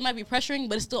people, yes, it might be pressuring,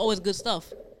 but it's still always good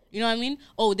stuff. You know what I mean?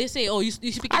 Oh, they say, oh, you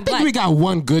speak I think black. we got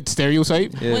one good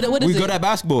stereotype. yeah. What is we it? good at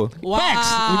basketball. Wow. Facts.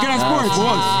 We good at sports.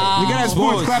 We good at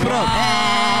sports. Clap it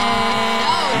up.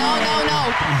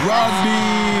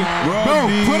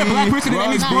 Rugby. Put a black person in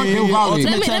any sport, they'll volley.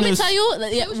 Let me tennis. tell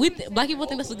you, black people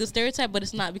think that's a good stereotype, but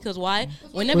it's not because why?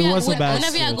 Whenever Wait, y'all what's the bad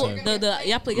whenever y'all go, stereotype?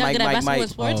 y'all good Mike, at Mike, basketball Mike. and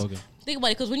sports. Oh, okay. Think about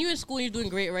it, because when you're in school, you're doing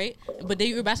great, right? But then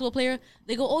you're a basketball player.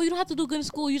 They go, oh, you don't have to do good in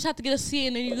school. You just have to get a C,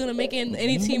 and then you're gonna make it in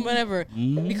any team, whatever,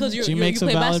 because you She you makes a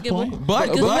play valid basketball. point.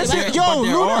 But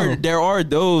Yo, there are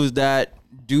those that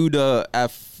do the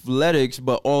athletics,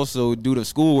 but also do the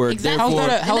schoolwork. Exactly. How's Therefore,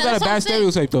 that? How's that a That's what I'm bad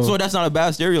saying. stereotype though? so that's not a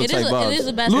bad stereotype. Bob. It is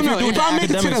a bad Luna, stereotype. if I make it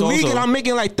to the academics league also. and I'm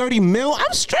making like 30 mil,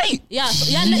 I'm straight. Yeah,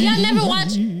 so y'all never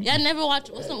watch. Y'all never watch.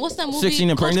 What's that movie? 16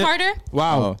 and Coach Pregnant? Carter.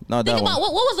 Wow. Oh, not that Think one. about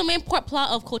what was the main plot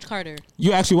of Coach Carter?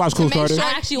 You actually watch Coach Make Carter? sure, I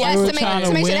actually yes, watched to it. make, Trying to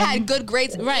to make sure they win. had good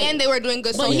grades Right. and they were doing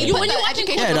good. But So he when put you're the watching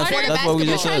Coach education Yeah, before the Carter, that's what we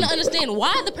you're just trying said. to understand why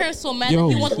are the parents so mad Yo,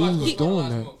 that he wants. he was doing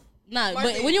that. Nah, Mark,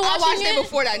 but when you're I watching watched it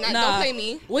before that. Nah, don't play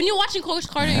me. When you're watching Coach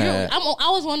Carter, I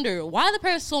was wondering why are the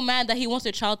parents so mad that he wants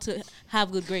their child to have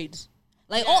good grades.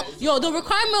 Like, the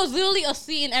requirement was literally a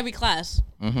C in every class.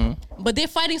 Mm-hmm. But they're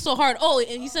fighting so hard. Oh,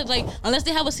 and he said, like, unless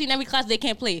they have a C in every class, they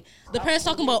can't play. The parents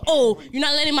talking about, oh, you're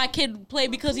not letting my kid play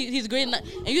because he's great. And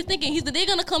you're thinking, they're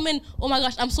going to come in, oh my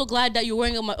gosh, I'm so glad that you're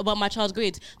worrying about my child's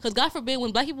grades. Because God forbid,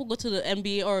 when black people go to the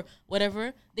NBA or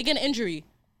whatever, they get an injury.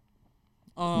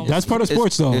 That's part of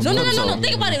sports though. it's- No.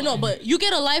 Think about it. No, but you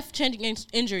get a life-changing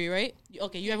injury, right?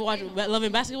 Okay, you ever watch Love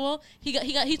and Basketball? He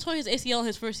tore his ACL in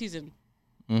his first season,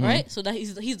 right? So that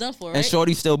he's done for, right? And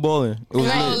Shorty's still balling. It was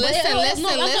Right. lit. Listen,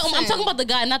 I'm talking about the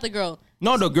guy, not the girl.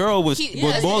 No, the girl was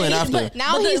balling after. but-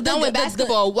 Now But he's the- done with the-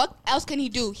 basketball. What else can he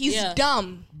do? He's Yeah.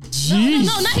 dumb.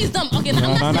 No, not he's dumb. Okay, No,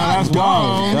 that's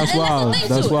wild. That's wild.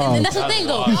 That's wild. And that's the thing,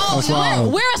 though. That's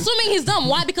wild. We're assuming he's dumb.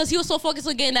 Why? Because he was so focused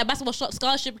on getting that basketball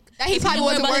scholarship That he probably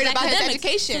wasn't worried about his academics.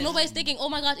 education. So nobody's thinking, oh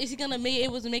my gosh, is he gonna make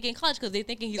it in college? Because they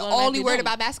thinking he's Only automatically worried dumb.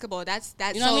 about basketball. That's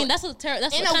You know what I mean? That's in kind a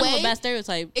of a way, bad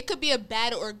stereotype. It could be a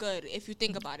bad or good if you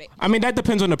think about it. I mean, that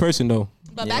depends on the person though.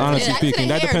 But back Honestly to the speaking,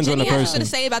 that hair. depends on the Jenny has person. something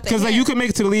to say about the Because like hair. could make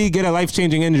it to the league, get a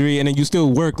life-changing injury, and then you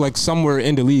still work like somewhere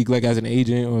in the league, like as an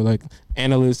agent or like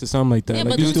analyst or something like that. Yeah, Like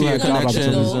but you you still have job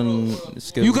connections opportunities. and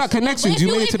skills. You got connections. But You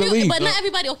if made it to the league. But not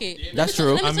everybody. Okay, That's let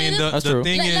me true. say- let me say this. That's true.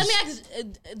 thing Let is, me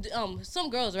ask, some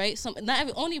girls, right?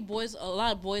 Only boys. A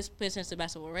lot of boys play attention to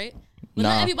basketball, right? But Nah.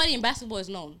 not everybody in basketball is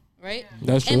known, right?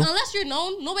 That's true. And unless you're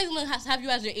known, nobody's gonna have you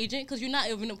as your agent because you're not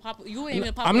even a popular. You ain't even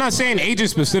a popular. I'm not saying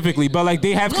agents specifically, but like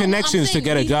they have No, I'm connections to saying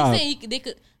get a he's job. saying they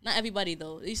could. Not everybody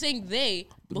though. He's saying they.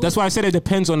 but That's who- why I said it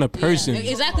depends on the Yeah, person.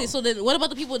 exactly. So then, what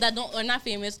about the people that are not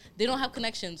famous? They don't have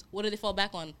connections. What do they fall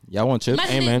back on? Y'all want chips?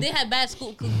 Imagine Amen. they had bad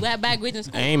school, had bad grades in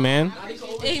school. Amen.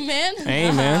 Amen.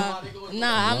 Amen.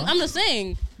 Nah, I'm just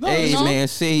saying. Hey, No. man,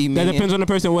 say, That man. depends on the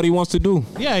person what he wants to do.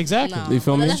 Yeah, exactly. Nah. You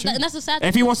feel me? That's the sad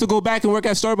If he wants to go back and work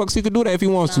at Starbucks, he could do that if he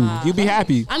wants to. He'll be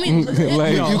happy. I mean,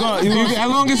 like, as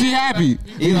long as he happy.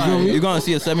 You're gonna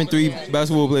see a 7'3"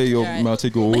 basketball player. Yo, Right. I'll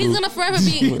take over. But he's gonna forever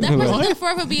be that person's gonna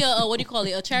forever be a what do you call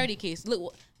it? A charity case.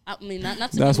 Look, I mean, not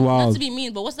to That's be, not wild. to be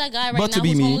mean, but what's that guy right But to now be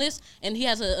who's mean. homeless and he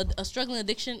has a struggling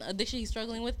addiction he's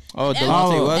struggling with? Oh, every,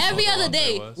 Delonte West. every other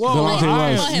day. Whoa, Delonte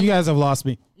I- West. you guys have lost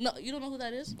me. No, you don't know who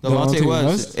that is? Delonte Delonte West,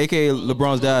 West? aka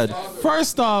LeBron's dad.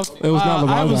 First off, It was not I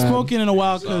LeBron haven't that. spoken in a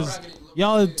while because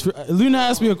y'all. Luna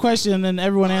asked me a question and then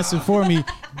everyone answered for me.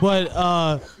 But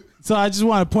so I just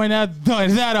want to point out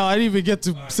that out. I didn't even get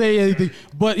to say anything.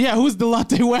 But yeah, who's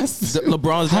Delonte West?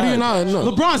 LeBron's dad. How do you not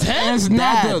know? LeBron's head. It's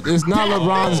not. It's not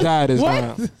LeBron's dad. It's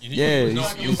What? not. Yeah, He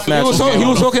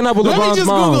was hooking up with Let me LeBron's just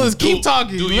mom. Google this. Keep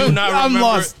talking. Do you not I'm remember?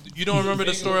 lost. You don't remember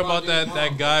the story about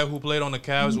that guy who played on the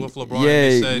Cavs with LeBron? Yeah,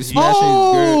 and he he said he, smashed-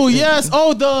 Oh yes.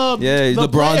 Oh the Yeah, he's the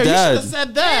LeBron's player. You dad. should have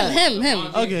said that.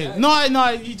 Him. Okay.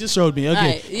 No. He just showed me. Okay.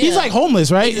 Alright, He's yeah. like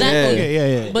homeless, right? Exactly.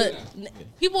 Okay. Yeah. But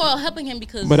people are helping him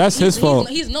because. But that's his fault.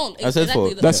 He's known. That's his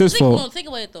fault. That's his fault. No, think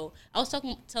about it though. I was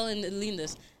telling Lean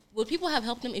this. Would people have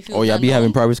helped him if he Oh, was y'all be unknown?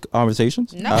 having private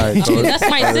conversations? No. All right, so That's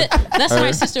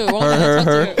my sister. Why would I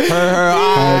talk to her.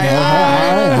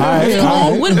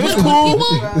 With people,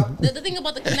 the thing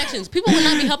about the connections, people would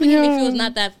not be helping him if he was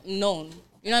not that known.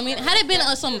 You know what I mean? Had it been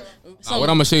some what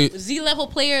I'ma say- Z level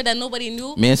player that nobody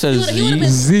knew, Man says he would've been-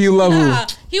 Z level. Nah,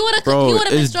 he would have Bro,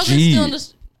 been it's struggling G. still on the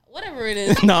whatever it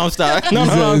is. No, I'm sorry. No,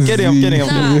 I'm kidding. I'm kidding.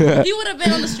 Nah, he would have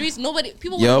been on the streets. People would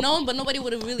have Yup. known, but nobody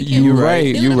would have really cared. You They right.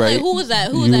 would've You been right. Like, who was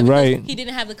that? Who was You that? Because right. he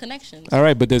didn't have the connections. All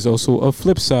right, but there's also a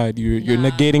flip side. You're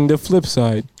Nah. negating the flip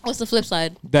side What's the flip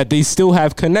side? that they still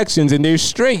have connections and they're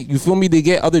straight. You feel me? They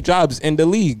get other jobs in the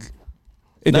league.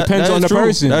 It depends That on is the true.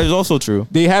 person. That is also true.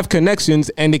 They have connections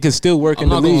and they can still work I'm in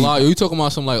the not gonna league. lie, you talking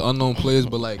about some like unknown players,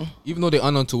 but like even though they're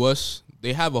unknown to us,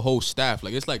 they have a whole staff.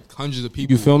 Like it's like hundreds of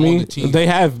people. You feel on me? The team. They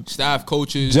have staff,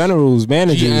 coaches, generals,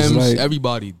 managers, GMs, like,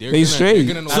 everybody. they straight.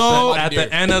 They're gonna know So somebody at there.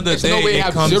 the end of the There's no day, way they it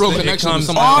have comes zero to- it connection comes-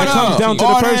 with somebody. It comes down to the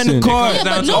Order in person. the court. It comes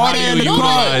down but to how nobody, you nobody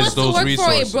utilize wants to those work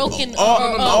resources. for a broken.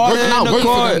 Order in Not the work for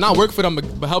court. them, not work for them,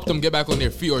 but help them get back on their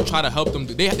feet or try to help them.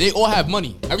 They all have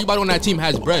money. Everybody on that team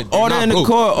has bread. They're Order not in the broke.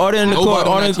 court. Order in the Nobody court.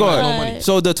 on Order in that the team has court. no money.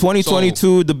 So the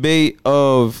 2022 debate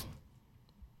of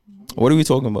what are we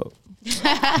talking about?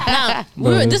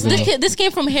 This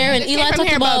came from hair, and This Eli came from talked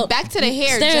hair, but about back to the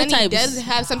hair. Jenny stereotypes. does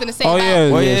have something to say Oh about yeah,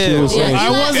 Oh, yeah, yeah. she was saying. Yeah, I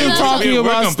Eli- wasn't Eli- talking We're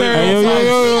about comparing.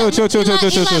 stereotypes. Yo, chill.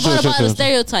 Eli brought about a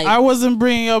stereotype. I wasn't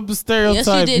bringing up a Yes,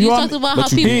 stereotype. you did. You talked about how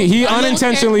but you people. did. He I don't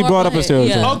unintentionally care brought up a for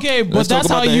stereotype. Yeah. Okay, but Let's talk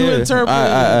that's how about the you hair. interpret it.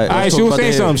 All right, she was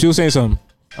saying something. She was saying something.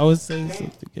 I was saying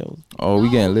something else. Oh, we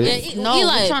getting lit. Yeah, No,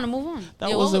 Eli. we're trying to move on.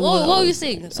 That Yeah, wasn't what I were you was-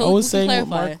 saying? I So was we can saying what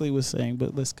clarify. Markley was saying,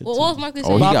 but let's continue. What was Markley Oh,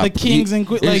 saying? he About got- the Kings and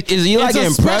like is Eli it's a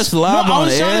getting pressed special- live no, on I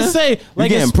was trying air? to say like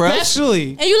getting pressed?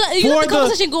 especially And you let the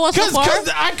conversation go on so far. because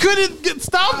I couldn't get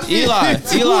stopped. Eli,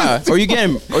 are you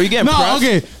getting No, pressed?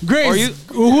 okay, Grace. Are you-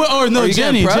 or no, are you getting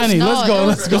Jenny. pressed? Jenny, No, let's it go.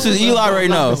 was- Let's go. This is Eli right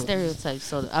now. Stereotypes,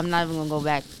 so I'm not even gonna go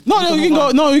back. No, you can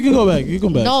go. No, you can go back. You can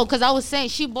go back. No, because I was saying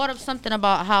she brought up something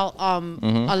about how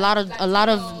a lot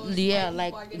of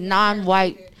like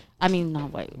non-white. I mean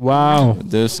not white. Wow.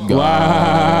 This guy. Wow.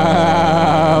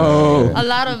 A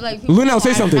lot of like people Luna, who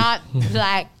say are something. not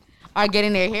black are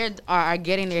getting their hair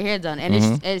getting their hair done,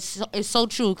 and it's so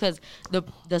true because the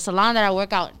salon that I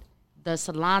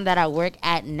work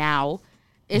at now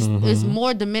is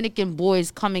more Dominican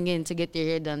boys coming in to get their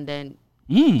hair done than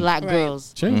black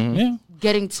girls Sure. Yeah.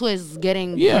 getting twists,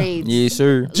 getting Yeah. braids. Yes,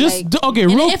 sir. Just Like- okay.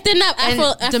 And Real if they're not and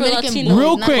Afro Dominican Latino, boys,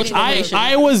 real not quick, cultural appropriation.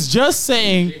 I was just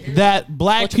saying that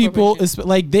black people is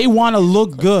like they want to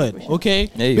look good, okay?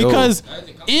 Hey, yo. Because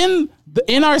in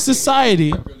our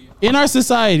society,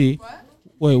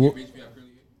 wait, what?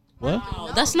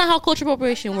 that's not how cultural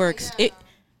appropriation works.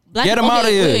 Black Get 'em people- outta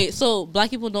here. Wait, so black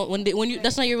people don't when you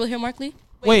that's not your real hair, Markley?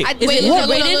 Wait, I- Is wait, it no,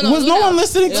 rated? was no one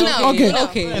listening to? No, Okay, no.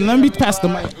 okay. And let me pass the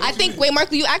mic. I think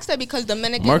Markley, you asked that because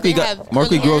Dominicans Markley they have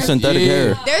Markley curly grows hair. synthetic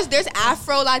hair. There's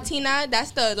Afro Latina.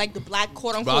 That's the black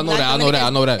quote unquote. Bro, I know black that, I know that, I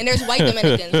Dominicans, know that. And there's white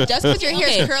Dominicans. Just because your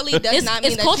hair is curly does not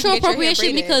mean it's that cultural you can get your hair appropriation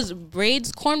braided. because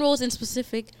braids, cornrows in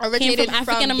specific, came Originated from from-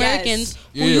 African Americans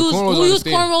yes. Yeah, cornrows, who I use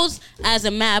understand. cornrows as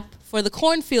a map for the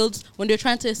cornfields when they're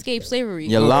trying to escape slavery.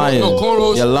 You're lying. No,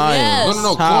 cornrows. You're lying. Yes.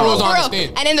 No, How? cornrows, I For real.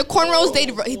 understand. And in the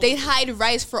cornrows, they'd hide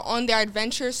rice for on their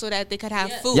adventures so that they could have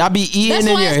food. Y'all be eating That's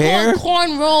in why your it's hair. called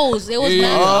cornrows. It was Yeah.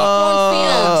 meant for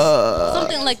cornfields,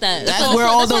 something like that. That's where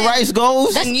all the rice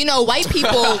goes. And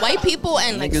white people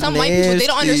and like Niggas some white people, they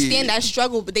don't nasty. understand that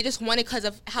struggle, but they just want it because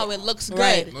of how it looks good.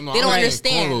 Right. No, They don't I'm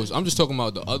understand. cornrows. I'm just talking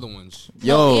about the other ones.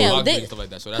 Yo, Yeah, Block they- braids, stuff like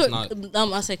that. So that's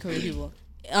not. I said Korean people.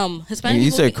 Hispanic you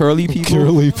people. said curly people.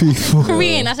 people.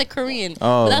 Korean. I said Korean.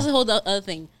 Oh. But that's a whole other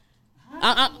thing.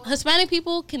 Hispanic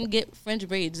people can get French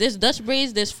braids. There's Dutch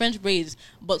braids. There's French braids.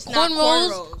 But not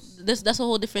cornrows, cornrows. that's a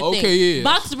whole different Okay, thing. yeah.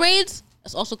 Box braids,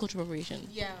 that's also cultural appropriation.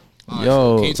 Yeah.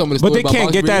 Yo. Can you tell me the But story they about can't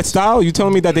box get that braids? style. You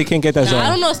telling me that they can't get that Now, I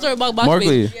style? don't know a story about box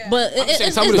Markley. braids, but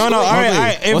it's some of the No, no. All right.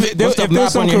 Markley, If what's there's the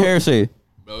map some on your hair say?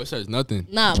 Bro, it says nothing.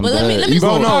 nah. But let me. You Bro,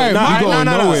 going- no, Alright, no, you no, going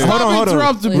no. nowhere. Hold on, hold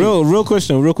interrupting on. me. Real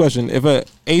question. If an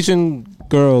Asian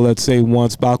girl, let's say,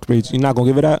 wants box braids, you're not gonna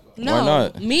give her that? No. Why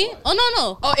not? Me? Oh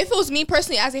no. Oh, if it was me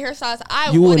personally as a hairstylist,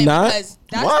 I You would wouldn't not? because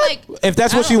that's What? like If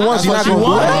that's what she wants, you're not what gonna she do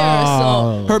wants.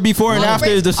 that. So Her before and after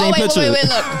is the same wait, picture. Wait,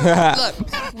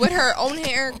 look, with her own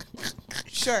hair,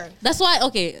 sure. that's why.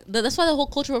 Okay, that's why the whole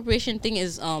cultural appropriation thing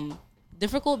is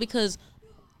difficult because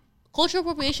cultural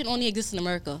appropriation only exists in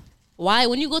America. Why?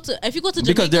 If you go to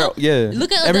Because Jamaica, they're- yeah.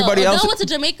 look at Everybody Adele else- went to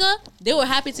Jamaica, they were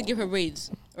happy to give her braids,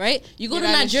 right? You go Yeah, to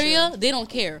that is Nigeria, true. they don't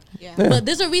care. Yeah. But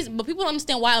there's a reason. But people don't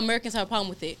understand why Americans have a problem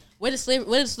with it. Where did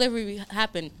slavery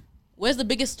happen? Where's the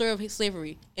biggest story of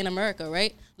slavery in America,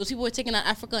 right? Those people were taken out of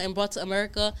Africa and brought to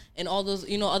America and all those,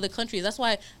 other countries. That's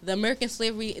why the American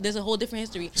slavery, there's a whole different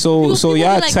history. So People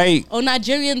y'all be like, tight. oh,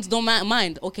 Nigerians don't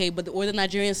mind. Okay, but were the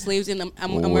Nigerian slaves in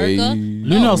America?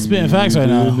 Luno spitting facts right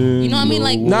now. You know what I mean?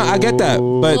 Like, Nah, I get that.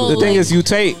 But So, the thing like- is, you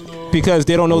take because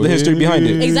they don't know the history behind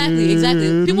it. Exactly.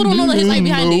 People don't know the history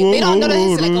behind it. They don't know that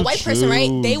it's like a white person, right?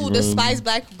 They will despise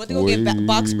black, but they will get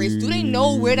box braids. Do they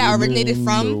know where that originated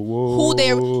from? Who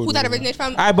that originated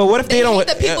from? All right, but what if they hate don't?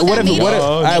 the people what that if? made What it. if?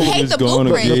 I They was hate the gonna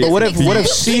blueprint. be- It But what doesn't if make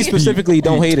she sense. specifically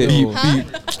don't hate it? Huh?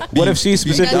 What if she Does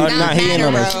specifically not not hating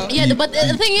on matter, us? bro. Yeah, but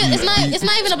the thing is, it's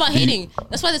not even about hating.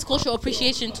 That's why there's cultural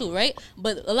appreciation too, right?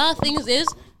 But a lot of things is,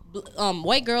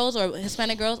 white girls or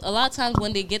Hispanic girls, a lot of times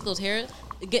when they get those hair,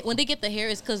 when they get the hair,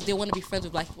 is because they want to be friends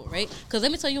with black people, right? Because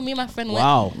let me tell you, me and my friend went.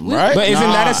 Wow. Right? But isn't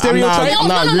that a stereotype? I'm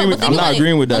not agreeing with but think about it.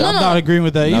 that. No, I'm not agreeing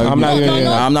with that either. I'm not No, getting.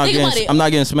 no. I'm not Think about getting. it. I'm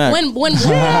not getting smacked.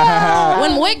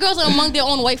 When white girls are among their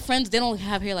own white friends, they don't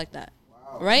have hair like that,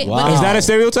 right? Wow. But Is that a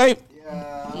stereotype?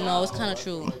 no, it's kind of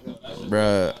true.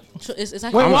 Bruh. It's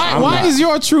actually Wait, I'm why not. is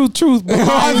your truth?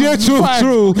 Why is your truth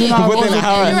true? You're not But then wrong.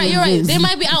 how- You're right. There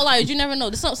might be outliers. You never know.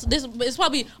 This it's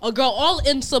probably a girl all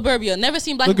in suburbia, never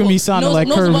seen black Look at people. me sounding like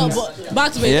knows Curvins. about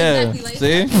box braids. Yeah. Exactly. Like,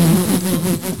 See?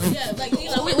 yeah, like, we're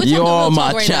talking You're real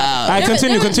my talk right now. child. All right,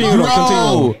 continue. There is Continue. no-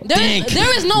 Though, continue.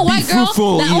 There is no white girl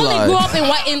fruitful, that Eli. only grew up in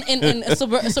white in a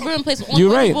suburban place. Only You're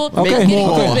white right. people Okay. getting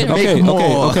more. COVID, Make Okay.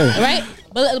 more. Okay. right?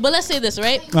 But let's say this,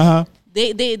 right? Uh-huh.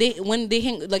 They when they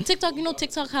hang like TikTok,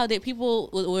 TikTok, how people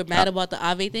were mad about the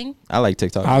Ave thing. I like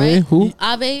TikTok. Ave, who?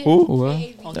 Ave. Who?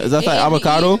 Okay. Is that like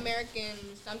avocado? American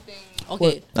something.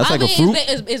 Okay. That's like a Ave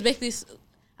fruit? is basically,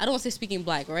 I don't want to say speaking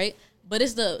black, right? But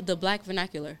it's the black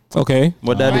vernacular. Okay.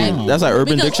 What that Right. is? That's like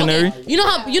Urban Because, Dictionary. okay, you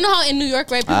know how in New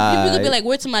York, right? People could be like,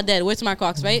 "Word to my dad, word to my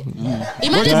Crocs," right?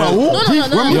 Imagine, my who?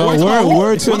 no. Yo,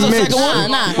 word to What's the Mitch. second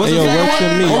one? Nah. What's Hey, the yo, second word to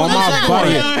one? me What on was the my second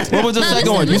body. one? What was the Nah, second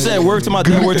listen, one? You listen. said word to my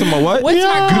dad, word to my what? Word to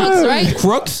my Crocs, right?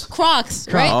 Crooks? Crocs,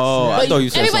 right? Oh, I But thought you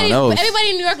said everybody, something else. Everybody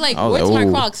in New York like I was word like, to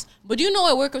my ooh. Crocs. But do you know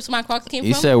where word to my Crocs came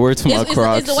You from? said word to my It's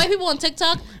Crocs. the white people on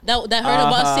TikTok that heard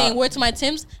about saying word to my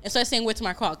Tims and started saying word to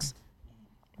my Crocs.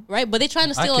 Right? But they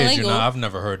trying to I steal a kid you lingo. not. I've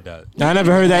never heard that. I never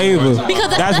heard that either. Because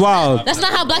That's wild. That's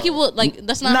not how black people like.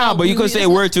 That's not. Nah, how but you we- could say that's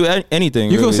not- word to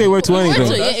anything. You can really. say word to Word to,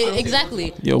 anything. yeah,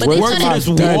 exactly. Yo, But word they to started- my this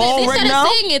dad. wall They right started now?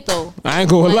 saying it though. I ain't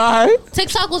gonna lie.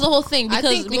 TikTok was a whole thing I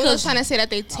because think Lula's trying to say that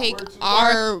they take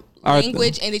our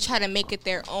language and they try to make it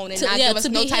their own and not give us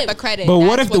no type of credit. But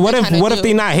what if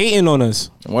they not hating on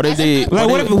us? What if they like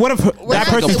what if that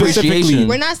person specifically?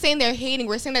 We're not saying they're hating.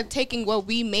 We're saying they're taking what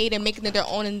we made and making it their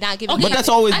own and not giving. But that's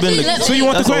always been. So you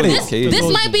want the credit?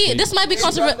 This might be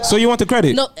controversial. So you want the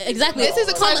credit? No, exactly. This is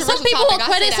a controversial some people topic.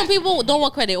 want credit. Some people don't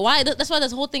want credit. Why? That's why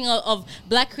this whole thing of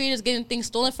black creators getting things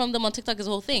stolen from them on TikTok is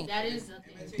the whole thing. That is.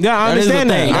 Yeah, I understand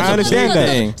that. I understand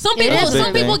that. Some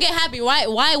people get happy.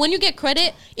 Why? When you get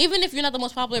credit, even if you're not the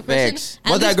most popular person,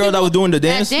 what's that girl that was doing the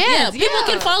dance? Yeah, people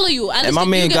can follow you. And my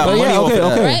man got money off of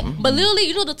that. Right? But literally,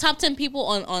 you know the top 10 people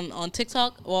on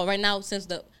TikTok. Well, right now since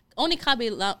the only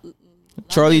Kabi.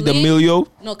 Charlie D'Amelio?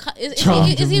 No, is he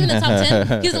even in the top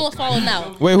 10? He's the most followed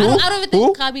now. Wait, who? I don't even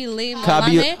think Kabi Lame.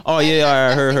 Oh,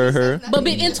 yeah, her. But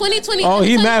in 2020... Oh,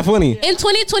 he's mad funny. In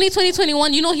 2020,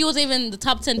 2021, you know he was even the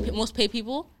top 10 most paid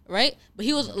people, right? But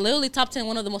he was literally top 10,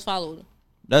 one of the most followed.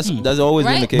 That's always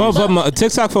been the case. But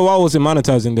TikTok for a while wasn't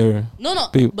monetizing there. No.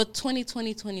 People. But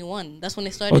 2021, that's when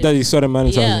they started. Oh, that he started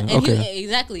monetizing. Yeah, and okay.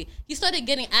 exactly. He started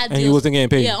getting ad deals. And he wasn't getting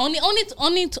paid. Yeah, only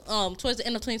towards the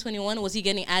end of 2021 was he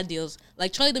getting ad deals.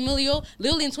 Like Charlie D'Amelio,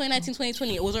 literally in 2019,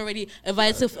 2020, it was already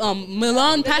invited to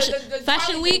Milan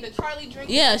Fashion Week. The Charlie drink.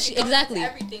 Yeah, exactly.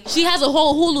 She has a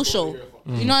whole Hulu show.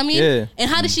 You know what I mean? Yeah. And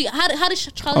how did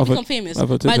Charlie become famous?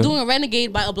 By doing a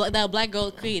Renegade that a black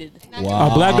girl created. Wow.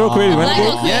 A black girl created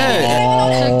Renegade?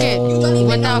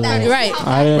 Right.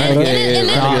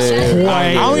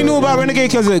 I only knew about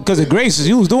Renegade because of Grace.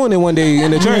 She was doing it one day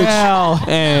in the church. Yeah.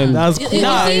 And that's cool.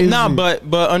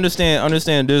 But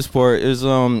understand this part is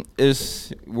I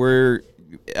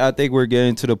think we're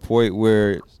getting to the point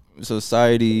where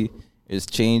society is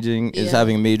changing, is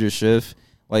having a major shift.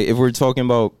 Like if we're talking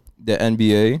about the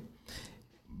NBA,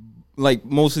 like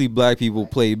mostly black people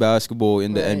play basketball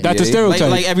in the NBA. That's a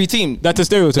stereotype. Like every team. That's a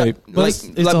stereotype. But it's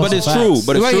true.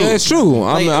 But it's true.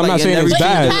 I'm not saying it's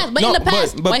bad. But in the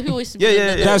past, white people used to be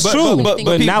that's true.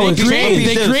 But now it's changed.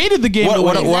 They created the game.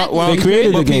 They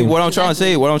created the game. What I'm trying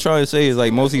to say is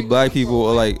like mostly black people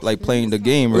are like playing the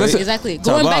game, right? Exactly.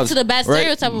 Going back to the bad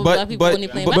stereotype of black people when they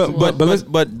play basketball.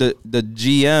 But the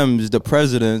GMs, the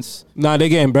presidents, nah, they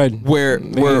getting bread. Were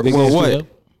what?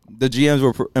 The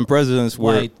GMs and presidents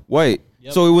were white.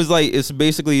 Yep. So it was like, it's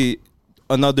basically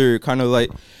another kind of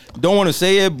like, don't want to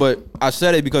say it, but I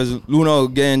said it because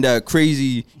Luna getting that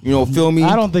crazy, feel me?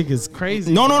 I don't think it's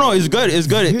crazy. No, it's good. It's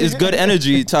good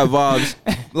energy type vibes.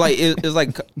 Like it's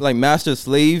like master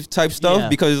slave type stuff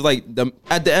because like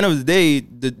at the end of the day,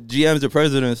 the GMs, the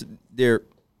presidents, they're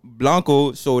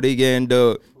blanco, so they getting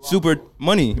the super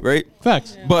money, right?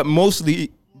 Facts. But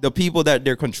mostly the people that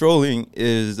they're controlling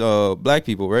is black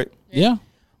people, right? Yeah.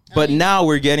 But now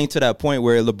we're getting to that point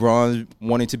where LeBron's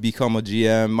wanting to become a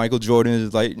GM. Michael Jordan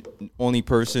is like only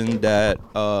person that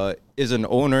is an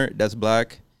owner that's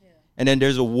black. Yeah. And then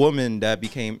there's a woman that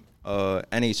became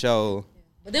NHL.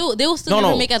 But they will still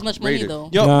never make as much money though.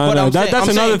 Yo, that's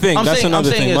another thing. That's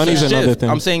another thing. Money's another thing.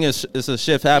 I'm saying it's a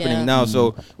shift happening now.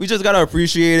 So we just gotta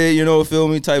appreciate it, feel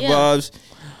me, type vibes.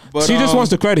 But, she just wants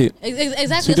the credit.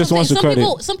 Exactly. She just wants the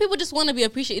credit. Some people just want to be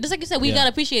appreciated. Just like you said, we gotta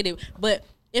appreciate it. But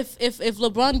if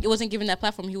LeBron wasn't given that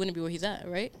platform, he wouldn't be where he's at,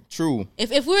 right? True.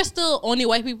 If we were still only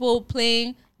white people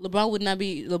playing, LeBron would not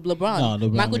be LeBron. No,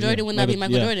 Michael Jordan would not be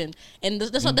Michael Jordan. And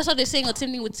that's what they're saying on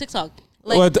Timmy with TikTok.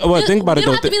 Like, well, think about it. You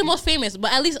don't have to be the most famous,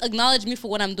 but at least acknowledge me for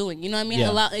what I'm doing. You know what I mean?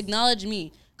 Yeah. Acknowledge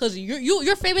me, because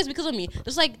you're famous because of me.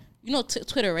 Just like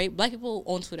Twitter, right? Black people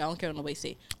own Twitter. I don't care what nobody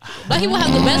say. Black people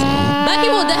have the best. Black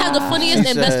people that have the funniest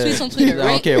and best tweets on Twitter, right?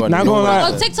 I don't care what. Not gonna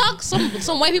lie. On TikTok,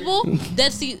 some white people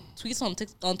dead see tweets on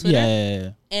Twitter.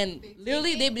 Yeah. And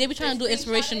literally, they be trying to do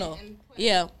inspirational.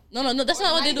 Yeah. No, that's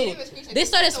not what they do. They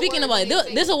started speaking about it.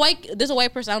 There's a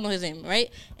white person, I don't know his name, right?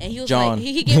 And he was John. like,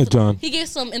 he gave John. He gave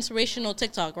some inspirational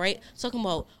TikTok, right? Talking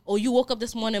about, oh, you woke up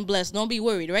this morning blessed, don't be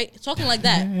worried, right? Talking like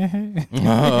that.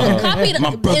 Copy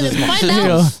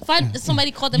find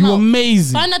somebody called them You out.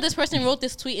 amazing. Find out this person wrote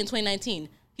this tweet in 2019.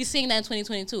 He's saying that in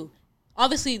 2022.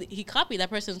 Obviously, he copied that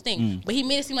person's thing, but he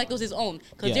made it seem like it was his own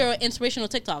because they're an inspirational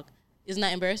TikTok. Isn't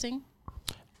that embarrassing?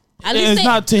 At least It's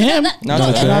not to him.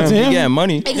 Not to him. Yeah,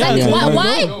 money. Exactly.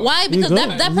 Yeah, Why? Because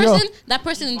that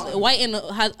person's white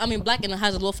and black and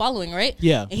has a low following, right?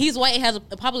 Yeah. And he's white and has a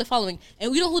popular following,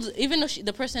 and we know even though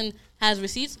the person has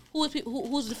receipts,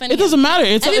 who's defending? It doesn't matter.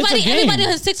 It's a game. Everybody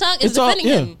on his TikTok is It's all-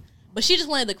 defending yeah. him, but she just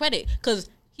wanted the credit because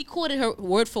he quoted her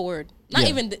word for word.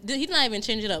 He did not even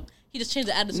change it up. He just changed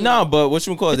the attitude. Nah, but what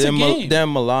you call it? It's a game.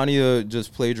 Then Melania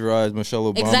just plagiarized Michelle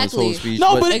Obama's Exactly. whole speech.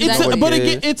 No, but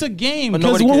nobody it's a game But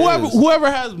because nobody cares.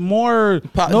 whoever has more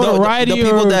the notoriety,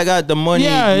 people or, that got the money it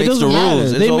makes the doesn't matter. rules.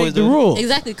 It's They make always the rules.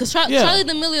 Exactly, because Yeah. Charlie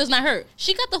D'Amelio's not her.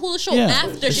 She got the Hulu show Yeah.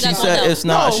 after she She got called said out. it's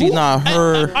not. She's not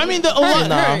her. I mean, Nah,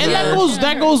 and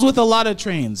that goes with a lot of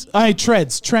trends.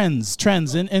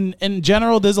 Trends. In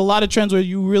general, there's a lot of trends where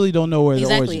you really don't know where the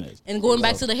origin Exactly. is. And going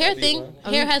back to the hair thing,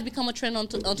 hair has become a trend on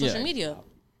social media.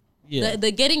 Yeah.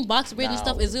 The getting box braids and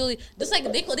stuff is really just like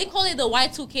they call it the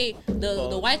Y2K,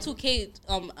 the Y2K.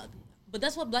 But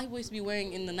that's what black people used to be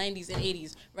wearing in the 90s and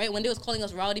 80s, right? When they was calling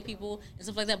us rowdy people and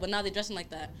stuff like that. But now they're dressing like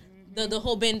that. The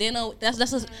whole bandana. That's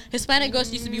Hispanic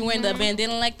girls used to be wearing the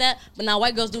bandana like that. But now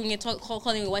white girls doing it,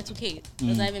 calling it Y2K.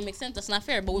 Does that even make sense? That's not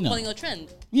fair. But we're calling it a trend.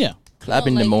 Yeah.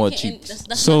 Clapping like, them more you can't- cheeks.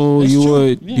 that's So not- you true.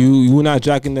 would Yeah. you were not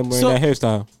jacking them wearing So- that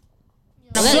hairstyle?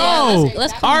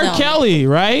 let's calm R. down. Kelly,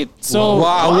 right? So,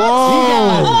 Wow.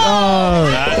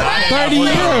 he got 30 years.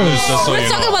 We're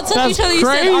talking about touching That's each other. You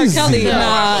said R. crazy. Kelly.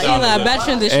 Nah, Eli, bad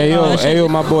transition. Hey yo,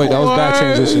 my boy, that was bad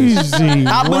transition. Crazy.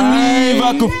 I believe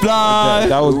I could fly.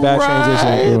 That was bad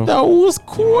transition, bro. That was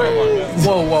crazy.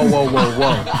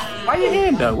 Whoa. Why your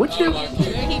hand up? What you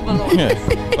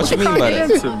What you mean by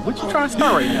that? into? What you trying to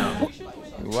start right now?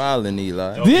 Wildin'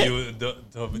 Eli.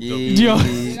 Yo.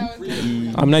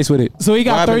 I'm nice with it. So he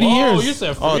got 30 years. Oh, you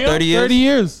said for Oh, real? 30 years? 30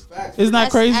 years. Isn't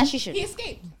that crazy? As she should. He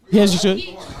escaped. Yes, you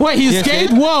should. Wait, he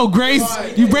escaped? Whoa, Grace.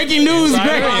 You breaking news,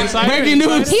 Grace. Breaking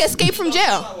news. He escaped from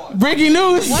jail. Breaking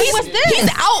news. He's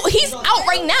out. He's out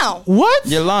right now. What?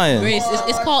 You're lying. Grace,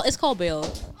 it's called bail.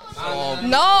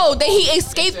 No, he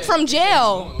escaped from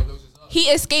jail. He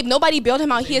escaped. Nobody bailed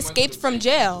him out. He escaped from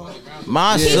jail.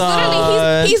 My He's son.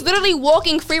 literally he's literally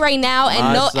walking free right now, and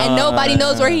My nobody son.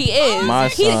 knows where he is. My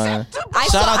He's- son. I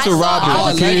Shout out to Robert.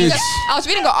 I was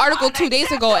reading an article 2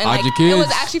 days ago, and like it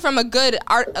was actually from a good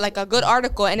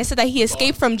article, and it said that he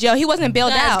escaped from jail. He wasn't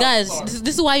bailed out. Guys,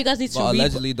 this is why you guys need to read.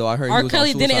 Allegedly, though, I heard R. he was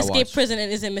Kelly on didn't Suicide escape Watch. prison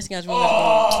and isn't missing as real.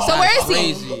 So where is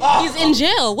he? He's in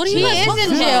jail. What do you? He guys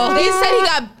is in jail. They said he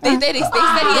got. They said he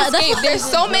escaped. There's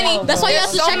so many. That's why you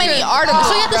have to so check many your- articles. that's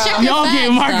why you have to check your Y'all facts,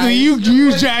 get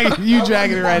Markley. guys. You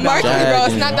dragging it right now. Markley, bro,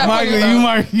 it's not that funny, Markley, bro. you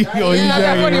Markley. Yo, It's you not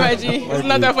that dragging funny, it. my G. It's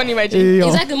not that funny, my G. Yo.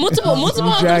 Exactly. Multiple.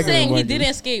 I'm dragging saying him, he Markley. didn't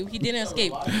escape. He didn't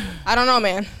escape. I don't know,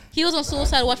 man. He was on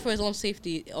suicide watch for his own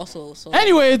safety, also. So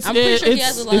Anyway, I'm pretty sure he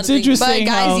has a lot it's of things. interesting.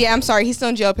 But guys, how, yeah, I'm sorry. He's still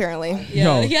in jail apparently.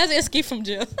 Yeah, Yo. he hasn't escaped from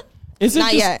jail. It's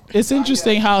Not yet. It's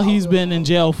interesting how he's been in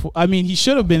jail. I mean, he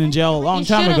should have been in jail a long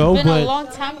time ago, but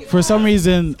for some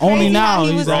reason, only now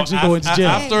he's actually going to jail.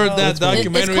 After that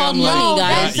documentary, called I'm like, money,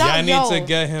 guys. y'all need to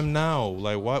get him now.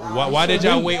 Like, why did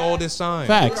y'all wait all this time?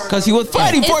 Facts. Because he was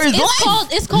fighting for his life.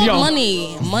 It's called Yo.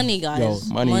 money, guys.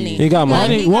 Yo, money. He got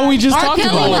money. What we just R. talked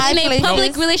Kelly about. was in a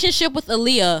public relationship with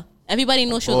Aaliyah. Everybody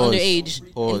knows she was Pause.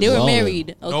 underage. Pause. And they were Wow.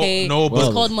 married. Okay, No, it's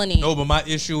but called money. No, but my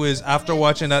issue is after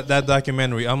watching that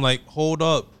documentary, I'm like, hold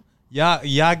up.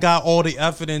 Y'all got all the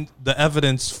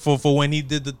evidence for when he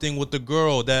did the thing with the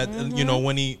girl that you know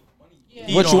when he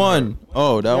Which on her. one?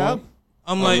 Oh, that one?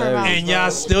 I'm like, and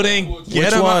y'all still didn't get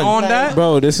Which him one? on that?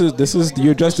 Bro, this is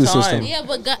your justice Time. system. Yeah,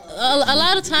 but a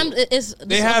lot of times it's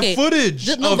They have footage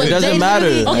of but it. It doesn't they- matter.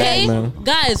 Okay, Yeah, man.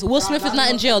 guys, Will Smith is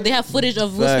not in jail. They have footage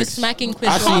of Will Smith Facts. smacking Chris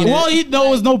I Rock. seen it. Well, there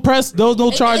was no press. There was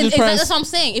no charges Exactly, pressed. that's what I'm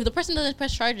saying. If the person doesn't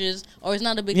press charges or it's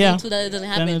not a big Yeah. thing too, that it doesn't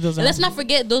Then happen. it doesn't And let's happen. not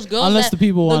forget those girls. Unless that, the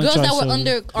people the wanna girls that charge were the-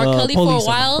 under R. the Kelly for a police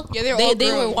on while. Yeah, they were they all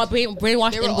they were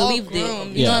brainwashed They were and all believed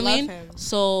groomed. it. You know Yeah. what I mean? Love him.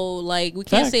 So like we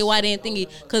can't Facts. say why they didn't think it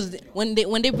because when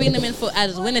they bring them in for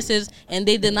as witnesses and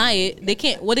they deny it, they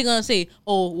can't. What are they gonna say?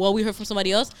 Oh, well, we heard from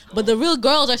somebody else. But the real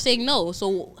girls are saying no,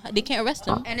 so they can't arrest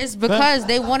them. And it's because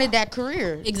they wanted that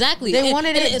career. Exactly. They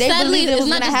wanted it. They sadly, believed it it's was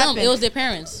not gonna just them. happen. It was their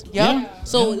parents. Yup.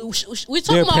 So we're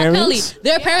talking Their about R. Kelly. parents?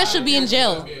 Their parents should be in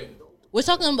jail. We're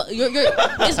talking about your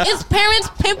it's parents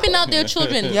pimping out their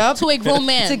children Yup. to a grown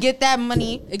man To get that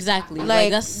money. exactly. Like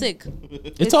Like- that's sick.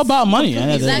 It's all about money.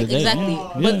 Exactly. Exactly. Yeah,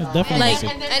 But definitely. like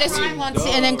And it's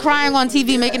And then crying on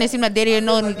TV, making it seem like they didn't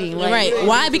know anything. Like, right.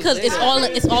 Why? Because it's all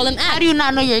an How act. do you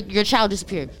not know your child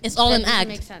disappeared? It's all an That doesn't act.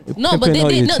 make sense. No, but Pimping out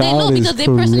they your know child because is they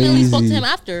personally spoke to crazy. him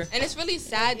after. And it's really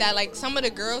sad that like some of the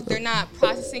girls they're not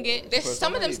processing it. There's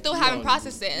some of them still haven't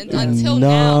processed it until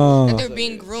now that they're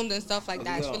being groomed and stuff like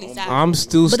that. It's really sad. I'm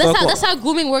still But stuck. that's how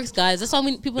grooming works, guys. That's how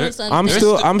people need to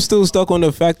understand. I'm still stuck on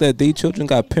the fact that they children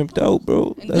got pimped out,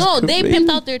 bro. That's No, they crazy. pimped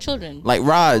out their children. Like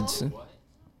Rods.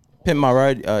 Pimp My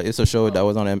Ride. It's a show that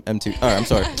was on MTV. All right, I'm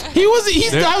sorry.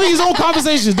 He's having his own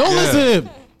conversations. Don't listen to him.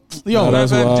 Yo, No,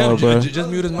 that's wild, bro. Just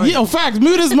mute his mic. yo, facts.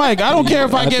 Mute his mic. I don't care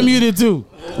if I get muted too.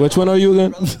 Which one are you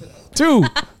again? Two.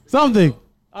 Something.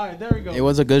 All right, there we go. It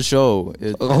was a good show.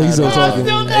 He's still talking.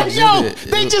 Yo,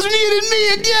 they just needed me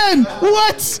again.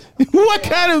 What? What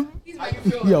kind of?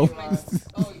 Yo.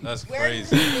 That's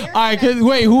crazy. All right,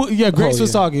 wait. Who? Yeah, Grace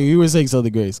was talking. You were saying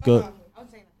something, Grace. Go.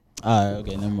 All right,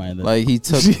 okay, never mind. Then. Like he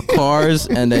took cars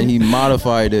and then he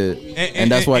modified it,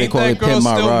 and that's why they call it Pimp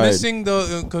My Ride. Missing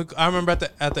the. I remember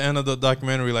at the end of the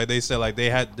documentary, like they said, like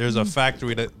there's a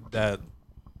factory that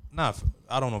not.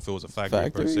 I don't know if it was a factory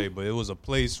per se, but it was a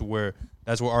place where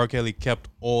that's where R. Kelly kept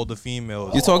all the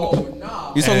females. You talking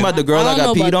about the girl that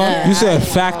got peed on? You said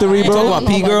factory, bro. You talking about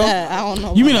P girl? I don't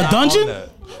know. You mean a dungeon?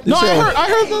 No, I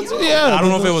heard that. Yeah, I don't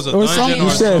know if it was a dungeon. You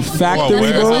said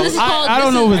factory, bro. I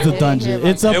don't know if it's a dungeon.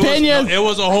 It's opinion. It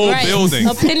was a whole building.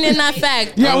 Opinion, not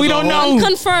fact. Yeah, we don't know.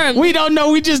 Confirmed. We don't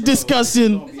know. We just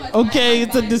discussing. Okay,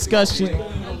 it's a discussion.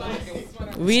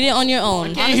 Read it on your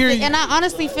own. Honestly, and I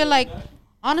honestly feel like,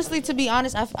 to be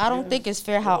honest, I don't think it's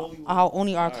fair how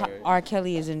only R.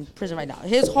 Kelly is in prison right now.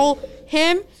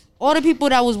 All the people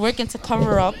that was working to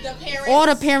cover up, all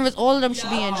the parents, all of them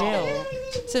should be in jail.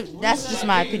 So that's just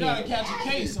my opinion.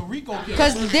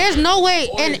 Because there's no way,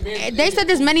 and they said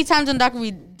this many times in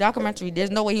documentary,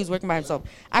 there's no way he was working by himself.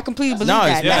 I completely believe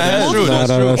that. That's true.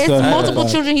 It's multiple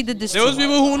children he did this to. There was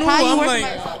people who knew. I'm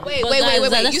like,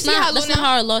 wait. You see how Luna,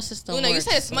 how our law system Luna, works.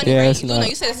 you said it's money, right? Luna,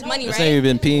 you said it's money, right? You've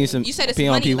been peeing You said it's on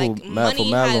money. people Like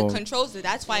money controls it.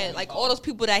 That's why, like all those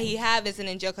people that he have isn't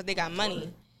in jail because they got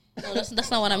money. No, that's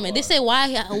not what I meant. They say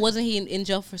why wasn't he in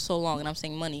jail for so long, and I'm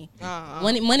saying money.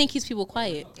 Money keeps people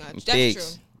quiet. That's true.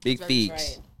 Big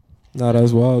feeks. Nah,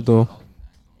 that's wild though.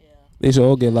 They should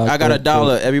all get locked up. I got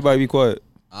 $1. Everybody be quiet.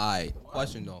 Alright,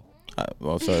 question though.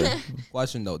 Sorry.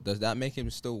 Question though. Does that make him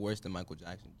still worse than Michael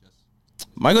Jackson?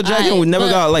 Michael Jackson never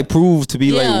got like proved to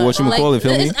be like what you would call it.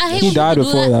 Feel me? He died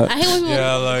before that. I hate when people.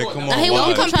 Yeah, like come on. I hate when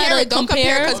people try to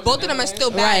compare because both of them are still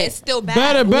bad. Right. It's still bad.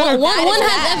 Better. One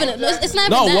has evidence. It's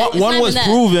not. No, even that. one was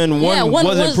proven. One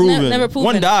wasn't proven. Never proven.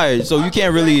 One died, so you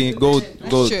can't really go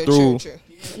through. True.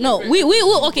 No, we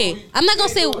okay. I'm not gonna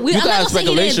say we. I'm not gonna say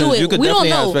he didn't do it. You could we don't definitely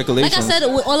know. have Like I speculations. said, a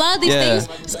lot of these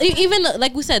things, even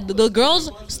like we said, the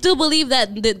girls still believe that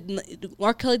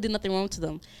R. Kelly did nothing wrong to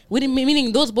them.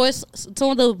 Meaning those boys, some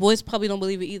of the boys probably don't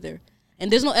believe it either.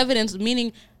 And there's no evidence.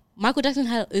 Meaning Michael Jackson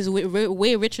is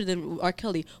way richer than R.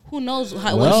 Kelly. Who knows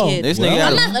what he did? This nigga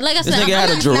had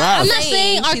a giraffe. I'm not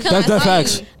saying R. Kelly. That's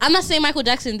facts. I'm not saying Michael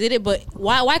Jackson did it, but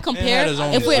why compare? his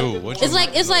own If we're, zoo.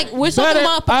 it's like we're talking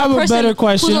about I have a a person better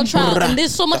question. who's on trial, and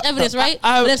there's so much evidence, right?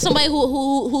 But then somebody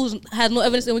who has no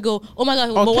evidence, and we go, oh my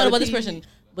god, but what about this person?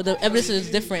 But the evidence is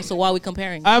different, so why are we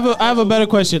comparing? I have a better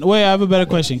question. Wait, I have a better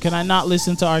question. Can I not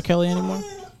listen to R. Kelly anymore?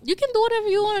 You can do whatever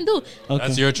you want to do. Okay.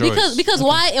 That's your choice. Because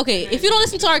why? Okay, if you don't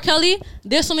listen to R. Kelly,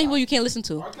 there's so many people you can't listen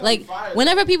to. Like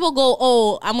whenever people go,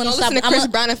 oh, I'm gonna stop. Listen to Chris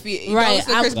Brown if you right.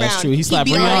 That's true. He slapped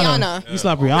beat Rihanna. He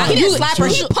slapped Rihanna. He didn't slap her.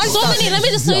 He punched so many. Let me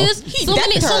just tell you this.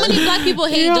 So many black people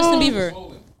hate Justin Bieber.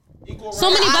 So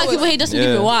many black people hate Justin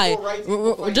Bieber.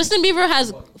 Why? Justin Bieber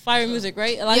has fire music,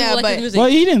 right? A lot of people like his music. Well,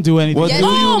 he didn't do anything.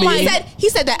 He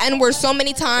said the N-word so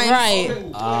many times. Right.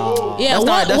 Yeah. That's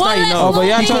not enough. Oh, but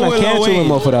y'all trying to cancel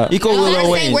him off of that.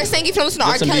 We're saying if you listen to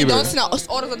R. Kelly, don't listen to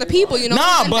all those other people. You know.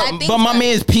 Nah, but my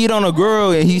man's peed on a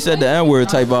girl and he said the N-word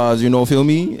type vibes. You know, feel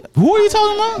me? Who are you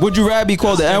talking about? Would you rather be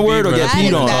called the N-word or get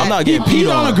peed on? I'm not getting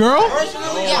peed on. A girl?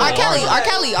 Yeah, R.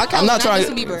 Kelly. I'm not trying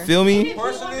to feel me.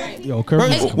 Yo,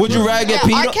 Kirby. Would you rather get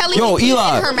peed on? Yo,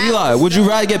 Eli, would you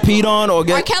rather get peed on or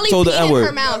get told the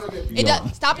N-word?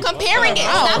 Stop comparing it.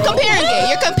 Stop comparing it.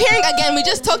 You're comparing again. We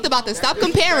just talked about this. Stop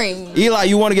comparing. Eli,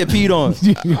 you want to get peed on?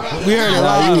 We heard it.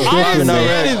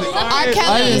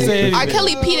 R.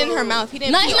 Kelly peed in her mouth. He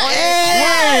didn't pee on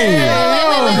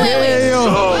her.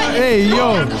 Hey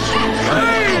yo.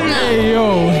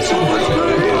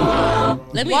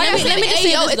 Let me just say this,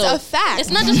 it's though. a fact. It's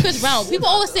not just Chris Brown. People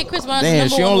always say Chris Brown is Damn,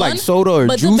 number she don't one, like soda or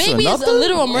but juice or the baby is a nothing?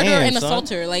 literal murderer Damn, and son.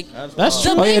 assaulter. Like That's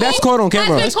true. Oh yeah, that's caught on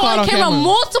camera. Has been caught on camera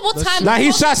multiple times. Nah,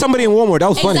 he shot somebody in Walmart. That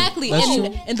was funny. Exactly. That's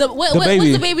And what's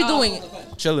baby. the baby doing?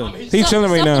 Chilling. He's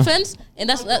chilling right now. Self-defense, and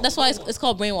that's why it's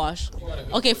called brainwash.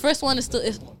 Okay, first one is still.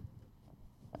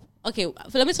 Okay,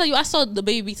 let me tell you. I saw the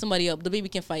baby beat somebody up. The baby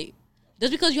can fight.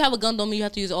 Just because you have a gun don't mean you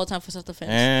have to use it all the time for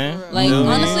self-defense. Like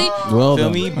honestly, feel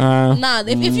me? nah.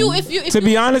 If you to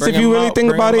be honest, if you really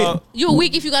think about it, you're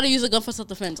weak if you gotta use a gun for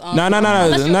self-defense. Nah.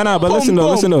 But listen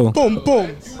though. Boom.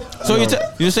 So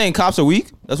you're saying cops are weak?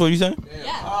 That's what you're saying?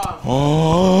 Yeah.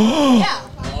 Oh. Yeah.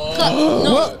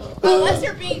 No. Unless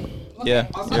you're being. Yeah.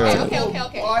 You're right.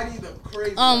 Okay.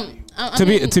 To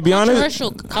be honest,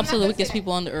 controversial. Cops are the wickedest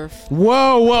people on the earth.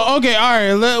 Whoa. Okay,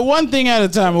 all right. One thing at a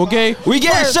time, okay? We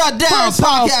get shut down.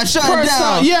 Podcast shut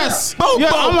down. Yes. I'm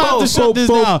gonna have to shut this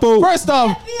down. First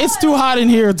off, it's too hot in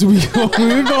here to be.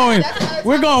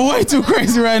 We're going way too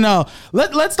crazy right now.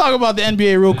 Let's talk about the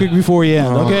NBA real quick before we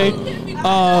end, okay?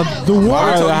 The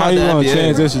Warriors. How you want to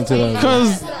transition to that?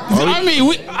 Because I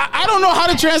mean, I don't know how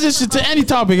to transition to any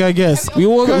topic. I guess we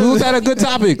was at a good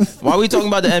topic. Why are we talking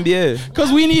about the NBA?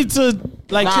 Because we need to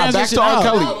transition back to out. R.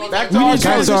 Kelly. Back to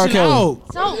R. Kelly.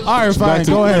 All right, fine.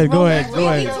 Go ahead.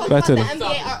 Back to The the.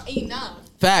 NBA are enough.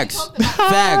 Facts.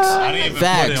 I didn't even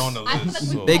put it on the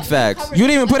list. So. Big facts. You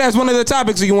didn't even put it as one of the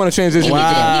topics, so you want to transition.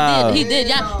 Wow. He did.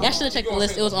 Y'all should have checked the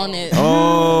list. It was on there.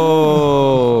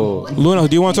 Oh. Luna,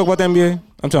 do you want to talk about the NBA?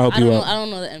 I'm trying to help you out. I don't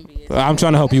know the NBA. I'm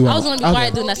trying to help you out. I was gonna be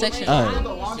quiet during that section.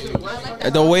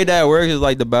 The way that works is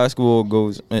like the basketball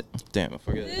goes. Damn, I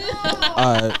forget.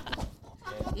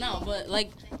 No, but like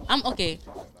I'm okay.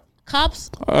 Cops.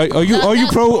 Are you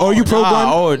pro gun?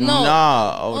 Oh No.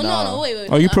 nah. Oh no, wait.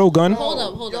 Are you pro gun? Hold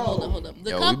up. The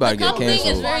Yo, we cop, about to the get cop thing is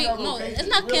canceled. very it's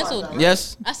not canceled.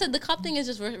 Yes, I said the cop thing is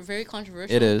just very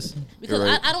controversial. it is. Because You're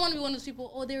right. I don't want to be one of those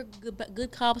people. Oh, they're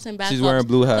good cops and bad. She's cops. wearing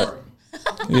blue hat.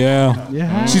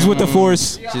 Yeah. She's with the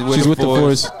force. She's with the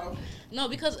force. No,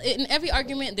 because in every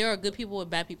argument there are good people and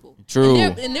bad people. True.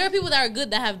 And there are people that are good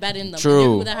that have bad in them.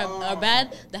 True. And there are people that are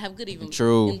bad that have good even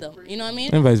True. in them. You know what I mean?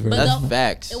 And vice versa. But That's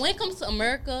facts. when it comes to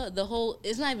America,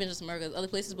 it's not even just America, other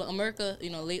places, but America,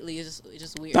 lately is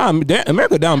just weird.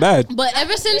 America down bad. But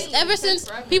ever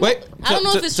since people, Wait, I don't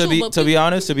know if it's true, but to be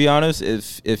honest,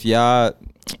 if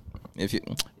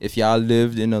y'all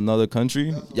lived in another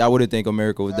country, y'all wouldn't think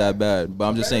America was that bad. But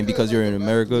I'm just saying because you're in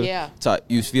America, Yeah.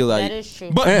 you feel like That is true.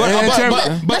 But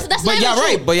that's not y'all even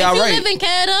right. true. But y'all if you right. live in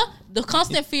Canada, the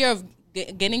constant fear of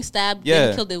getting stabbed, Yeah.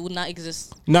 getting killed, it would not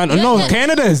exist. No. Yeah.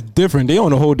 Canada is different. They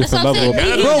on a whole different That's what level.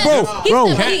 I'm saying. Bro.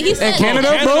 He said- In Canada,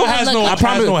 Canada bro, has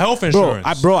no health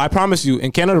insurance. Bro, I promise you,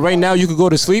 in Canada right now, you could go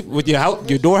to sleep with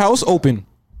your door house open.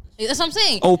 That's what I'm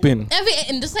saying. Open.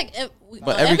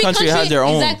 But every country has their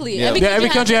own. Exactly. Yeah. Every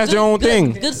country has their own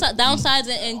thing. Good downsides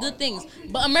and good things.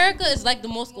 But America is like the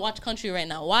most watched country right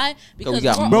now. Why? Because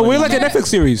Bro, we're like a Netflix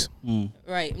series.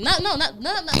 Right. Not.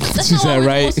 That's She not said what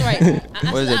right. Most right.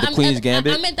 What is it, the Queen's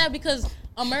Gambit? I meant that because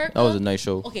America. That was a nice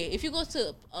show. Okay, if you go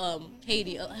to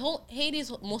Haiti, Haiti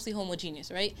is mostly homogeneous,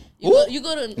 right? Ooh. You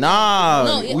go to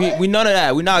Nah, No, we none of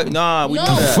that. We none of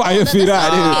that. Fire feet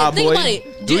out. Think boy. about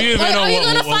it. Do you even know are you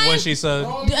gonna what find? she said?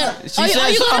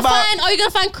 Are you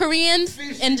gonna find Koreans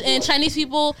and Chinese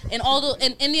people and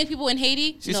and Indian people in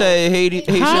Haiti? She said Haitians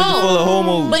are full of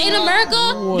homos. But in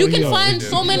America, you can find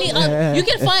so many. You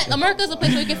can find America is a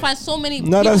place where you can find so many.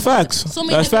 No, that's facts. So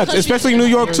many That's different facts. Especially in New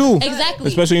York too. Exactly.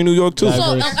 Especially in New York too.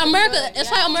 So America, that's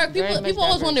why people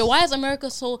always wonder why is America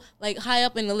so like high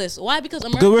up in the list? Why? Because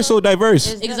America. Because we're so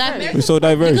diverse. Exactly. We're so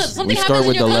diverse. Because something We start happens in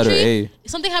with your the letter country. A.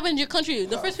 Something happens in your country.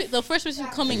 The first person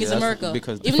coming is America.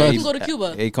 Because Even though you can go to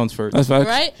Cuba. A comes first. That's facts.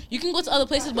 Right? You can go to other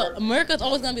places, but America is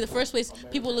always gonna be the first place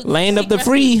people look. Land of seek the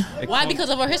free. refuge. Why? Because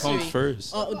of our history. Comes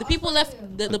first. The people left.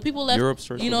 The people left. Europe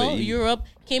starts with a E. Europe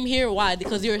came here. Why?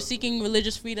 Because they were seeking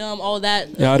religious freedom, all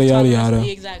that. Yada, yada, yada.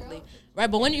 Exactly. Right.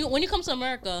 But when you come to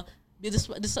America,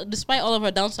 despite all of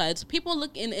our downsides, people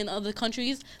look in other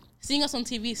countries, seeing us on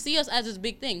TV, see us as this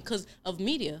big thing because of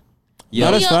media. Yeah,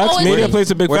 that's facts. Media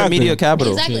plays a big We're the factor. media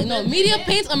capital. Exactly. No, media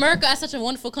paints America as such a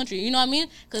wonderful country. You know what I mean?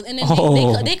 Because and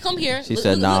then they come here. She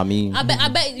said, "Nah, me." I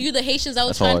bet you the Haitians that was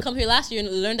That's trying hard. to come here last year and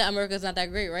learned that America is not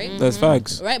that great, right? That's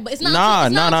facts. Right, but it's not. Nah,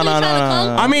 it's not nah, until nah, you're trying to nah,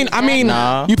 come. nah. I mean,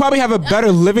 Nah. you probably have a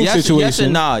better living situation. Yes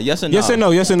and nah. Yes and nah. Yes and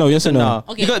no. Yes and no. Yes and no.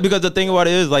 Okay. Because the thing about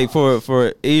it is like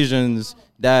for Asians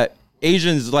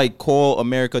like call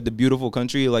America the beautiful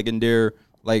country like in their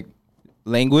like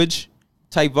language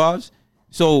type vibes.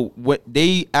 So what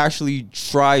they actually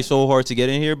try so hard to get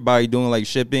in here by doing like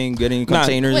shipping, getting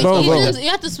containers. Wait, Bro. Asians, you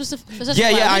have to specify.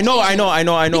 Yeah, I know. I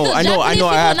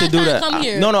have to do that.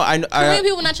 Korean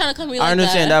people not trying to come here. I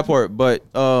understand that part, but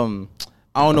I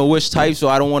don't know which type, so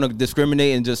I don't want to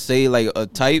discriminate and just say like a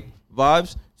type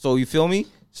vibes. So you feel me?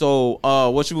 So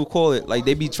what you would call it? Like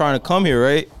they be trying to come here,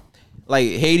 right?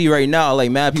 Like Haiti right now,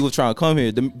 like mad people trying to come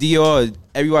here. The DR,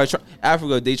 everybody,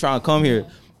 Africa, they trying to come here.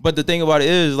 But the thing about it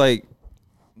is like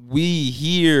we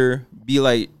here be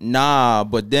like nah,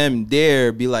 but them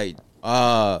there be like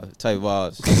type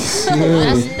vibes.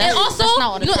 And also,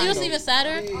 not what you know it's what's not. even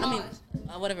sadder? I mean,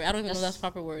 whatever. I don't even know that's a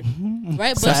proper word,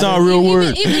 right? But That's not a real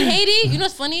word. Even Haiti, you know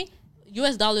what's funny?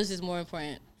 U.S. dollars is more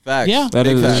important Facts. Yeah. That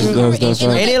Big is facts. that's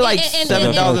right. Ain't it like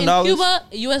 $7,000? In Cuba,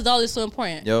 U.S. dollar is so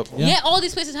important. Yep. Yeah. All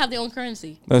these places have their own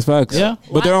currency. That's facts. Yeah.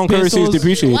 But their own currency is Pesos.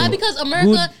 depreciating. Why? Because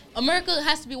America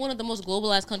has to be one of the most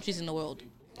globalized countries in the world.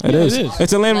 It is.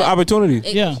 It's a land of opportunity.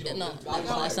 Yeah. No,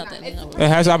 that's not that. It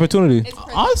has opportunity.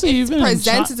 Honestly, even in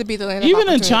presented to be the land of even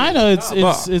in opportunity.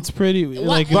 China, it's pretty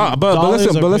like. But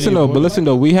listen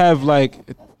though, we have like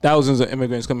thousands of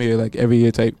immigrants come here like every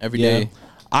year type. Every day.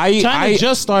 China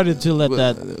just started to let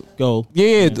that go.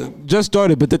 Just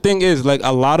started. But the thing is, like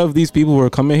a lot of these people who are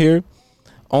coming here,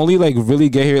 only like really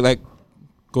get here like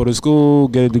go to school,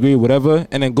 get a degree, whatever,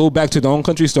 and then go back to their own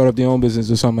country, start up their own business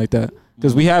or something like that.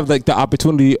 Because we have like the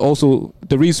opportunity, also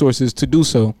the resources to do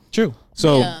so. True.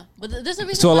 So. Yeah. But there's a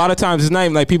reason So a lot of times it's not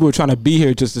even like people are trying to be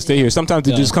here just to stay here. Sometimes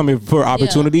they just come here for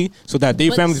opportunity so that their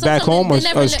But families back sometimes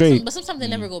home they are straight. But sometimes they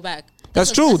never go back.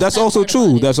 That's true. That's also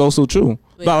true. That's also true.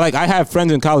 But like I have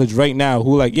friends in college right now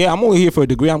who like, yeah, I'm only here for a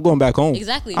degree. I'm going back home.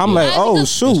 Exactly. I'm like, Why? oh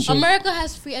Because shoot. America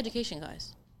has free education,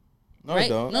 guys. No, right? it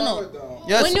don't. No.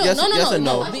 Yes, When you- yes, no, no, yes no, and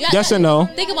no. no. Yes and no.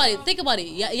 Think about it.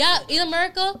 Yeah. In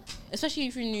America, especially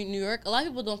if you're in New York, a lot of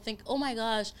people don't think, oh my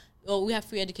gosh, we have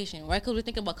free education, right? Because we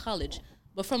think about college.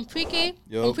 But from pre-K,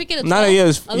 from pre-K to 12, Not a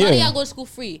yes, a lot of y'all go to school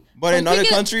free. But in From other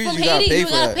pre-K countries, from you gotta Haiti, pay you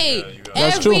for gotta that. pay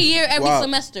That's every true. year, every Wow.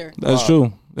 semester. That's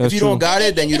true. That's If you true. don't got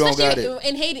it, then you don't got Especially it.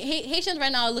 in Haiti, Haitians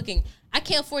right now are looking. I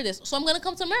can't afford this, so I'm gonna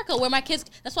come to America where my kids.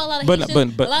 That's why a lot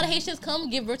of Haitians come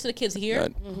give birth to the kids here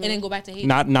and then go back to Haiti.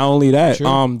 Not only that,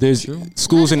 there's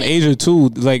schools in Asia too.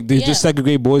 Like they just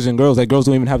segregate boys and girls. Like girls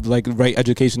don't even have the like right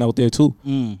education out there too.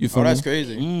 You feel me? That's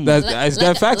crazy. That's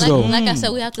that facts though. Like I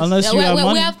said, we have to. Unless you have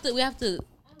money. We have to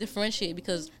differentiate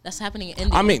because that's happening in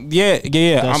India. I mean, yeah.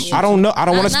 I don't know. I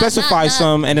don't want to specify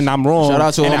some, and then I'm wrong. Shout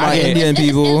out to all and my I get- Indian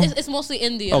people. It's mostly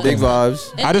India. Big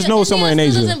vibes. I just know somewhere in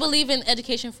India still Asia. doesn't believe in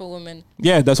education for women.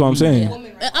 Yeah, that's what I'm saying.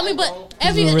 I mean, but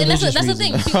every and that's the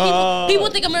thing. People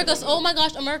think America's. Oh my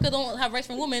gosh, America don't have rights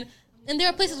for women, and there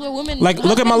are places where women Like,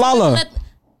 look at Malala.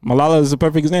 Malala is a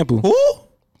perfect example. Who?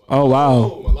 Oh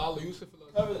wow.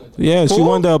 Yeah, she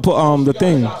won the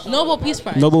thing. Nobel Peace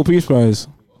Prize. Nobel Peace Prize.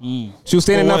 She was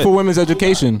standing For up what? for women's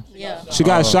education. Yeah. She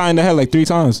got shot in the head like 3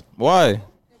 times. Why?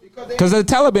 Because of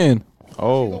the Taliban.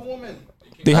 Oh,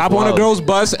 They hop on a wild. girl's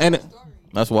bus and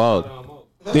that's wild.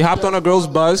 they hopped on a girl's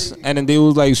bus and then they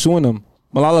was like shooing them.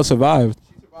 Malala survived.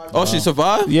 Oh, she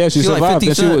survived? Yeah, she like survived. 50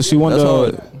 And Cent. she won That's the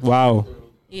hard. wow.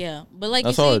 Yeah, but like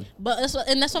That's you see, hard. but that's what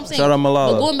I'm saying. Shout out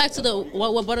Malala. But going back to the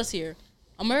what brought us here,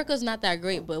 America's not that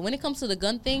great. But when it comes to the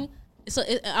gun thing,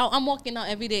 I'm walking out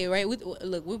every day, right? We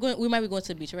might be going to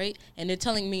the beach, right? And they're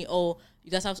telling me, oh,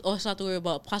 you guys also have to worry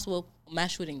about possible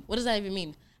mass shooting. What does that even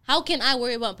mean? How can I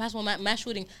worry about possible mass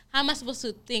shooting? How am I supposed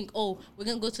to think, oh, we're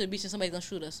gonna go to the beach and somebody's gonna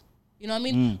shoot us? You know what I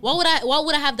mean? Why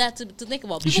would I have that to think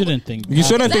about? You shouldn't think. You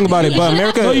shouldn't think about it, but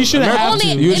America. No, you shouldn't America-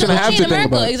 have to. You shouldn't have to think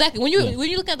about it. Exactly. When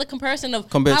you look at the comparison of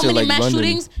Compared how to, many like, mass London.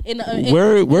 shootings in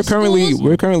We're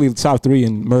schools, currently top 3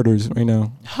 in murders right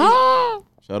now.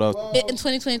 Shout out. in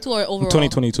 2022 or overall.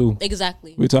 2022.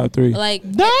 Exactly. We're top 3. Like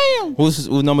Damn. Who's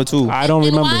number 2? I don't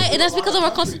and remember. why? And that's because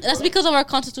of our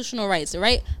constitutional rights,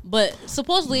 right? But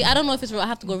supposedly, I don't know if it's real. I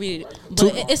have to go read it.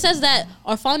 But it says that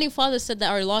our founding fathers said that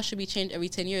our law should be changed every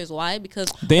 10 years. Why? Because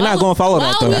They not gonna follow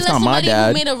that, though. Why That's would we let not my somebody dad.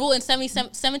 who made a rule in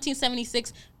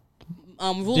 1776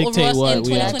 rule over Dictate us what in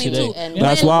we have 2022? today.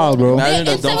 That's wild, bro. Imagine In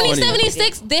the dumb funny.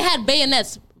 1776, they had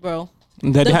bayonets, bro.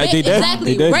 They did.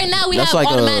 Exactly. They did. Right now we That's have like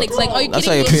a- automatics. Like, are you that's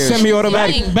kidding like a me? pair of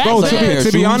Semi-automatic, Bang. bro. Back there.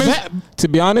 To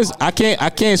be honest, I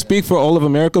can't speak for all of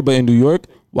America, but in New York,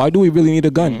 why do we really need a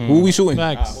gun? Who we shooting?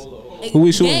 Facts. Who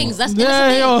we shooting? Gangs. That's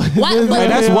Yeah, yo. the thing. Why, Like,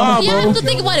 that's wild, you bro. have to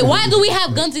think about it. Why do we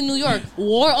have guns in New York?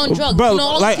 War on drugs. Bro, You know,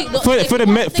 all like the people-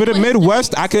 for the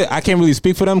Midwest, I can't really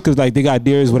speak for them because like they got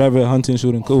deers, whatever, hunting,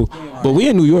 shooting, cool. But we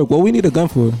in New York, what we need a gun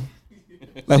for?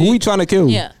 Like who we trying to kill?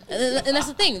 Yeah, and that's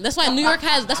the thing. That's why New York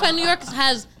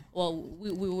has. Well,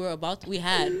 we're about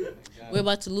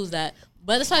to lose that.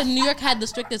 But that's why New York had the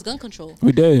strictest gun control.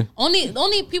 We did.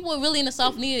 Only people really in the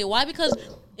South needed it. Why? Because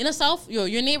in the South,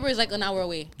 your neighbor is like an hour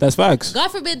away. That's facts. God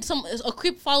forbid a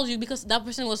creep follows you because that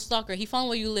person was a stalker. He found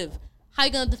where you live. How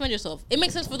you gonna defend yourself? It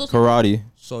makes sense for those Karate.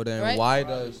 So then Right? why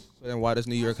does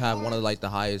New York have one of like the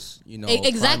highest, crime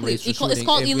Exactly. rates for It's shooting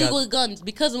called if we illegal had- guns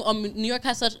because New York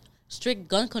has such strict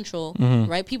gun control.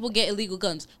 Right? People get illegal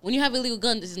guns. When you have illegal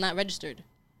guns, it's not registered.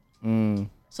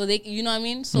 So they, you know what I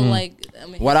mean? So like, I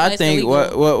mean, What why I it's think,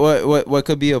 illegal. what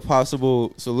could be a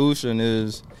possible solution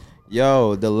is,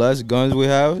 the less guns we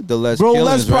have, the less Bro, killings,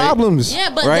 less right? problems. Yeah,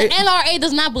 but Right? the NRA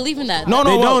does not believe in that. No,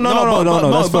 They don't.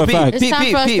 No, that's for a fact. It's time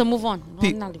for us to move on. No,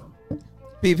 Pete. I'm not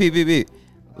leaving.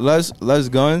 Less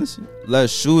guns,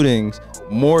 less shootings,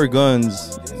 more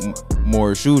guns,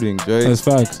 more shootings, right? That's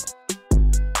facts.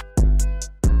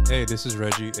 Hey, this is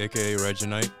Reggie, aka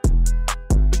Reginite.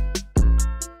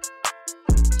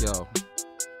 Yo.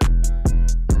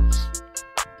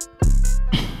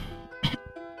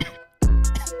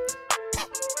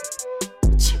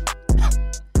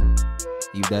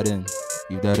 Leave that in.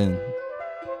 Leave that in.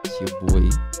 It's your boy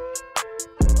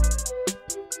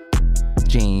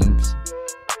James,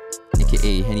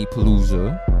 aka Henny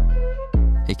Palooza,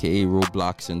 aka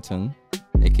Robloxington,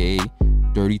 aka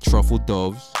Dirty Truffle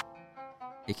Doves,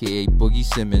 aka Boogie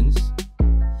Simmons.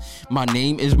 My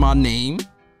name is my name,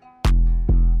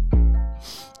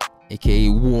 aka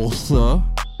Walther,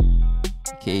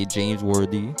 aka James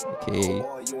Worthy, aka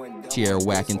Tierra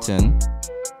Wackington,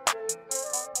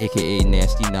 aka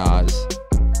Nasty Nas.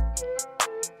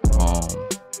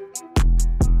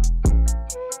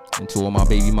 And to all my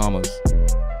baby mamas,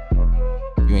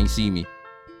 you ain't see me.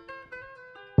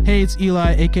 Hey, it's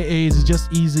Eli, aka It's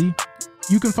Just Easy.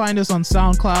 You can find us on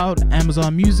SoundCloud,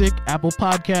 Amazon Music, Apple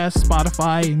Podcasts,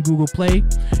 Spotify, and Google Play.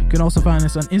 You can also find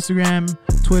us on Instagram,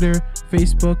 Twitter,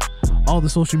 Facebook, all the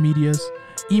social medias.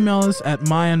 Email us at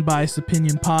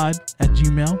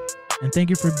myunbiasedopinionpod@gmail.com. And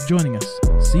thank you for joining us.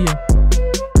 See ya.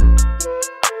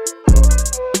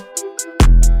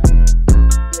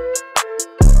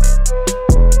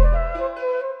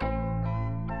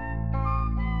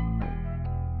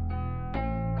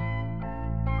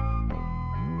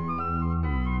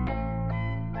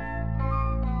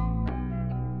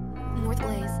 North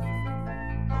Blaze.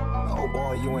 Oh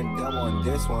boy, you went dumb on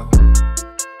this one.